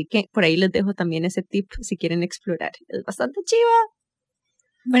suficiente, así que por ahí les dejo también ese tip si quieren explorar. Es bastante chiva.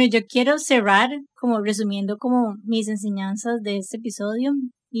 Bueno, yo quiero cerrar como resumiendo como mis enseñanzas de este episodio.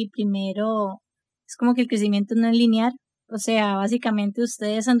 Y primero, es como que el crecimiento no es lineal. O sea, básicamente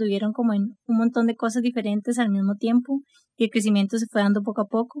ustedes anduvieron como en un montón de cosas diferentes al mismo tiempo y el crecimiento se fue dando poco a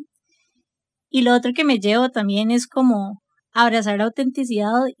poco. Y lo otro que me llevo también es como abrazar la autenticidad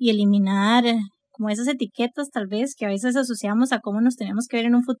y eliminar como esas etiquetas tal vez que a veces asociamos a cómo nos tenemos que ver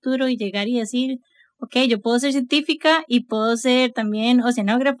en un futuro y llegar y decir, ok, yo puedo ser científica y puedo ser también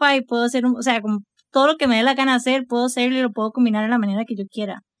oceanógrafa y puedo ser, o sea, como todo lo que me dé la gana hacer, puedo serlo y lo puedo combinar de la manera que yo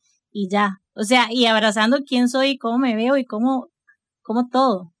quiera. Y ya, o sea, y abrazando quién soy y cómo me veo y cómo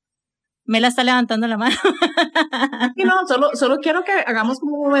todo. Mela está levantando la mano. Y no, solo quiero que hagamos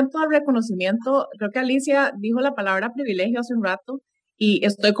como un momento de reconocimiento. Creo que Alicia dijo la palabra privilegio hace un rato y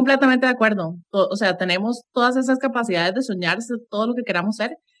estoy completamente de acuerdo. O sea, tenemos todas esas capacidades de soñar todo lo que queramos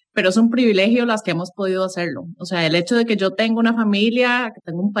ser, pero es un privilegio las que hemos podido hacerlo. O sea, el hecho de que yo tengo una familia, que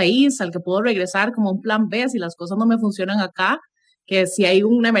tengo un país al que puedo regresar como un plan B si las cosas no me funcionan acá, que si hay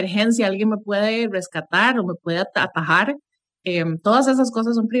una emergencia alguien me puede rescatar o me puede atajar. Todas esas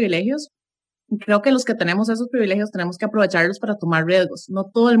cosas son privilegios. Creo que los que tenemos esos privilegios tenemos que aprovecharlos para tomar riesgos. No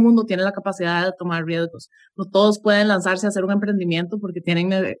todo el mundo tiene la capacidad de tomar riesgos. No todos pueden lanzarse a hacer un emprendimiento porque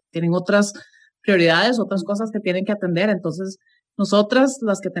tienen otras prioridades, otras cosas que tienen que atender. Entonces, nosotras,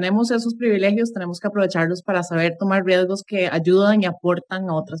 las que tenemos esos privilegios, tenemos que aprovecharlos para saber tomar riesgos que ayudan y aportan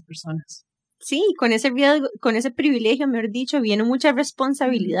a otras personas. Sí, con ese privilegio, mejor dicho, viene mucha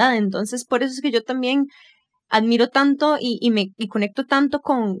responsabilidad. Entonces, por eso es que yo también admiro tanto y conecto tanto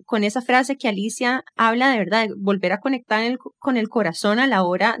con esa frase que Alicia habla, de verdad, de volver a conectar con el corazón a la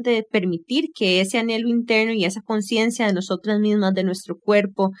hora de permitir que ese anhelo interno y esa conciencia de nosotras mismas, de nuestro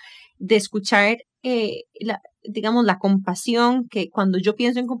cuerpo, de escuchar, la compasión, que cuando yo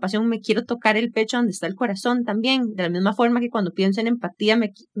pienso en compasión me quiero tocar el pecho donde está el corazón también, de la misma forma que cuando pienso en empatía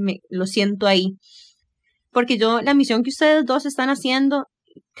me lo siento ahí. Porque la misión que ustedes dos están haciendo,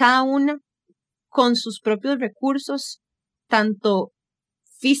 cada una, con sus propios recursos, tanto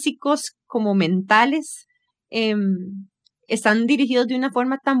físicos como mentales, están dirigidos de una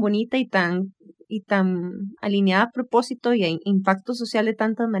forma tan bonita y tan alineada a propósito y a impacto social de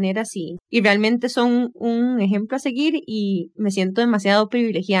tantas maneras y realmente son un ejemplo a seguir y me siento demasiado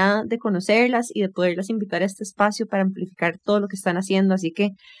privilegiada de conocerlas y de poderlas invitar a este espacio para amplificar todo lo que están haciendo, así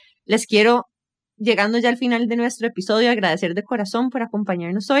que les quiero, llegando ya al final de nuestro episodio, agradecer de corazón por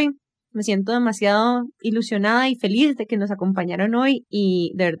acompañarnos hoy. Me siento demasiado ilusionada y feliz de que nos acompañaron hoy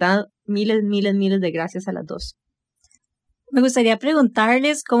y de verdad miles de gracias a las dos. Me gustaría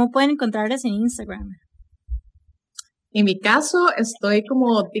preguntarles cómo pueden encontrarlas en Instagram. En mi caso, estoy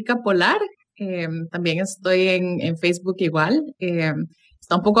como Tica Polar. También estoy en Facebook igual.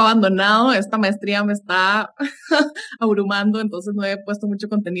 Está un poco abandonado. Esta maestría me está abrumando, entonces no he puesto mucho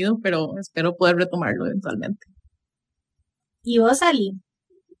contenido, pero espero poder retomarlo eventualmente. ¿Y vos, Ali?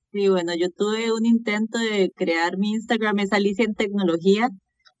 Sí, bueno, yo tuve un intento de crear mi Instagram, es Alicia en Tecnología,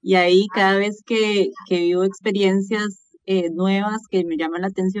 y ahí cada vez que vivo experiencias nuevas que me llaman la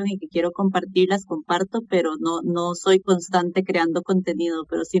atención y que quiero compartir, las comparto, pero no soy constante creando contenido,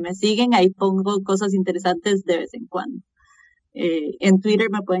 pero si me siguen, ahí pongo cosas interesantes de vez en cuando. En Twitter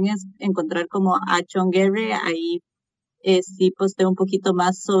me pueden encontrar como Chong, Guerra, ahí sí posteo un poquito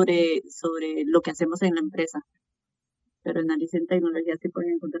más sobre lo que hacemos en la empresa. Pero en Alicia en Tecnología se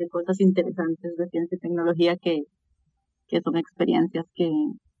pueden encontrar cosas interesantes de ciencia y tecnología que son experiencias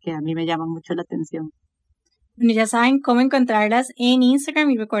que a mí me llaman mucho la atención. Bueno, ya saben cómo encontrarlas en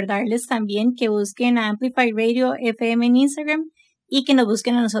Instagram y recordarles también que busquen a Amplify Radio FM en Instagram y que nos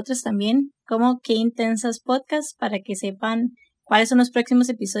busquen a nosotros también como Qué Intensas Podcast para que sepan cuáles son los próximos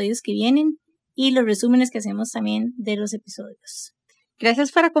episodios que vienen y los resúmenes que hacemos también de los episodios.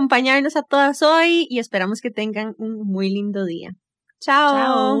 Gracias por acompañarnos a todas hoy y esperamos que tengan un muy lindo día. ¡Chao!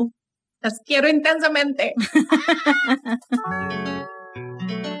 ¡Chao! Las quiero intensamente.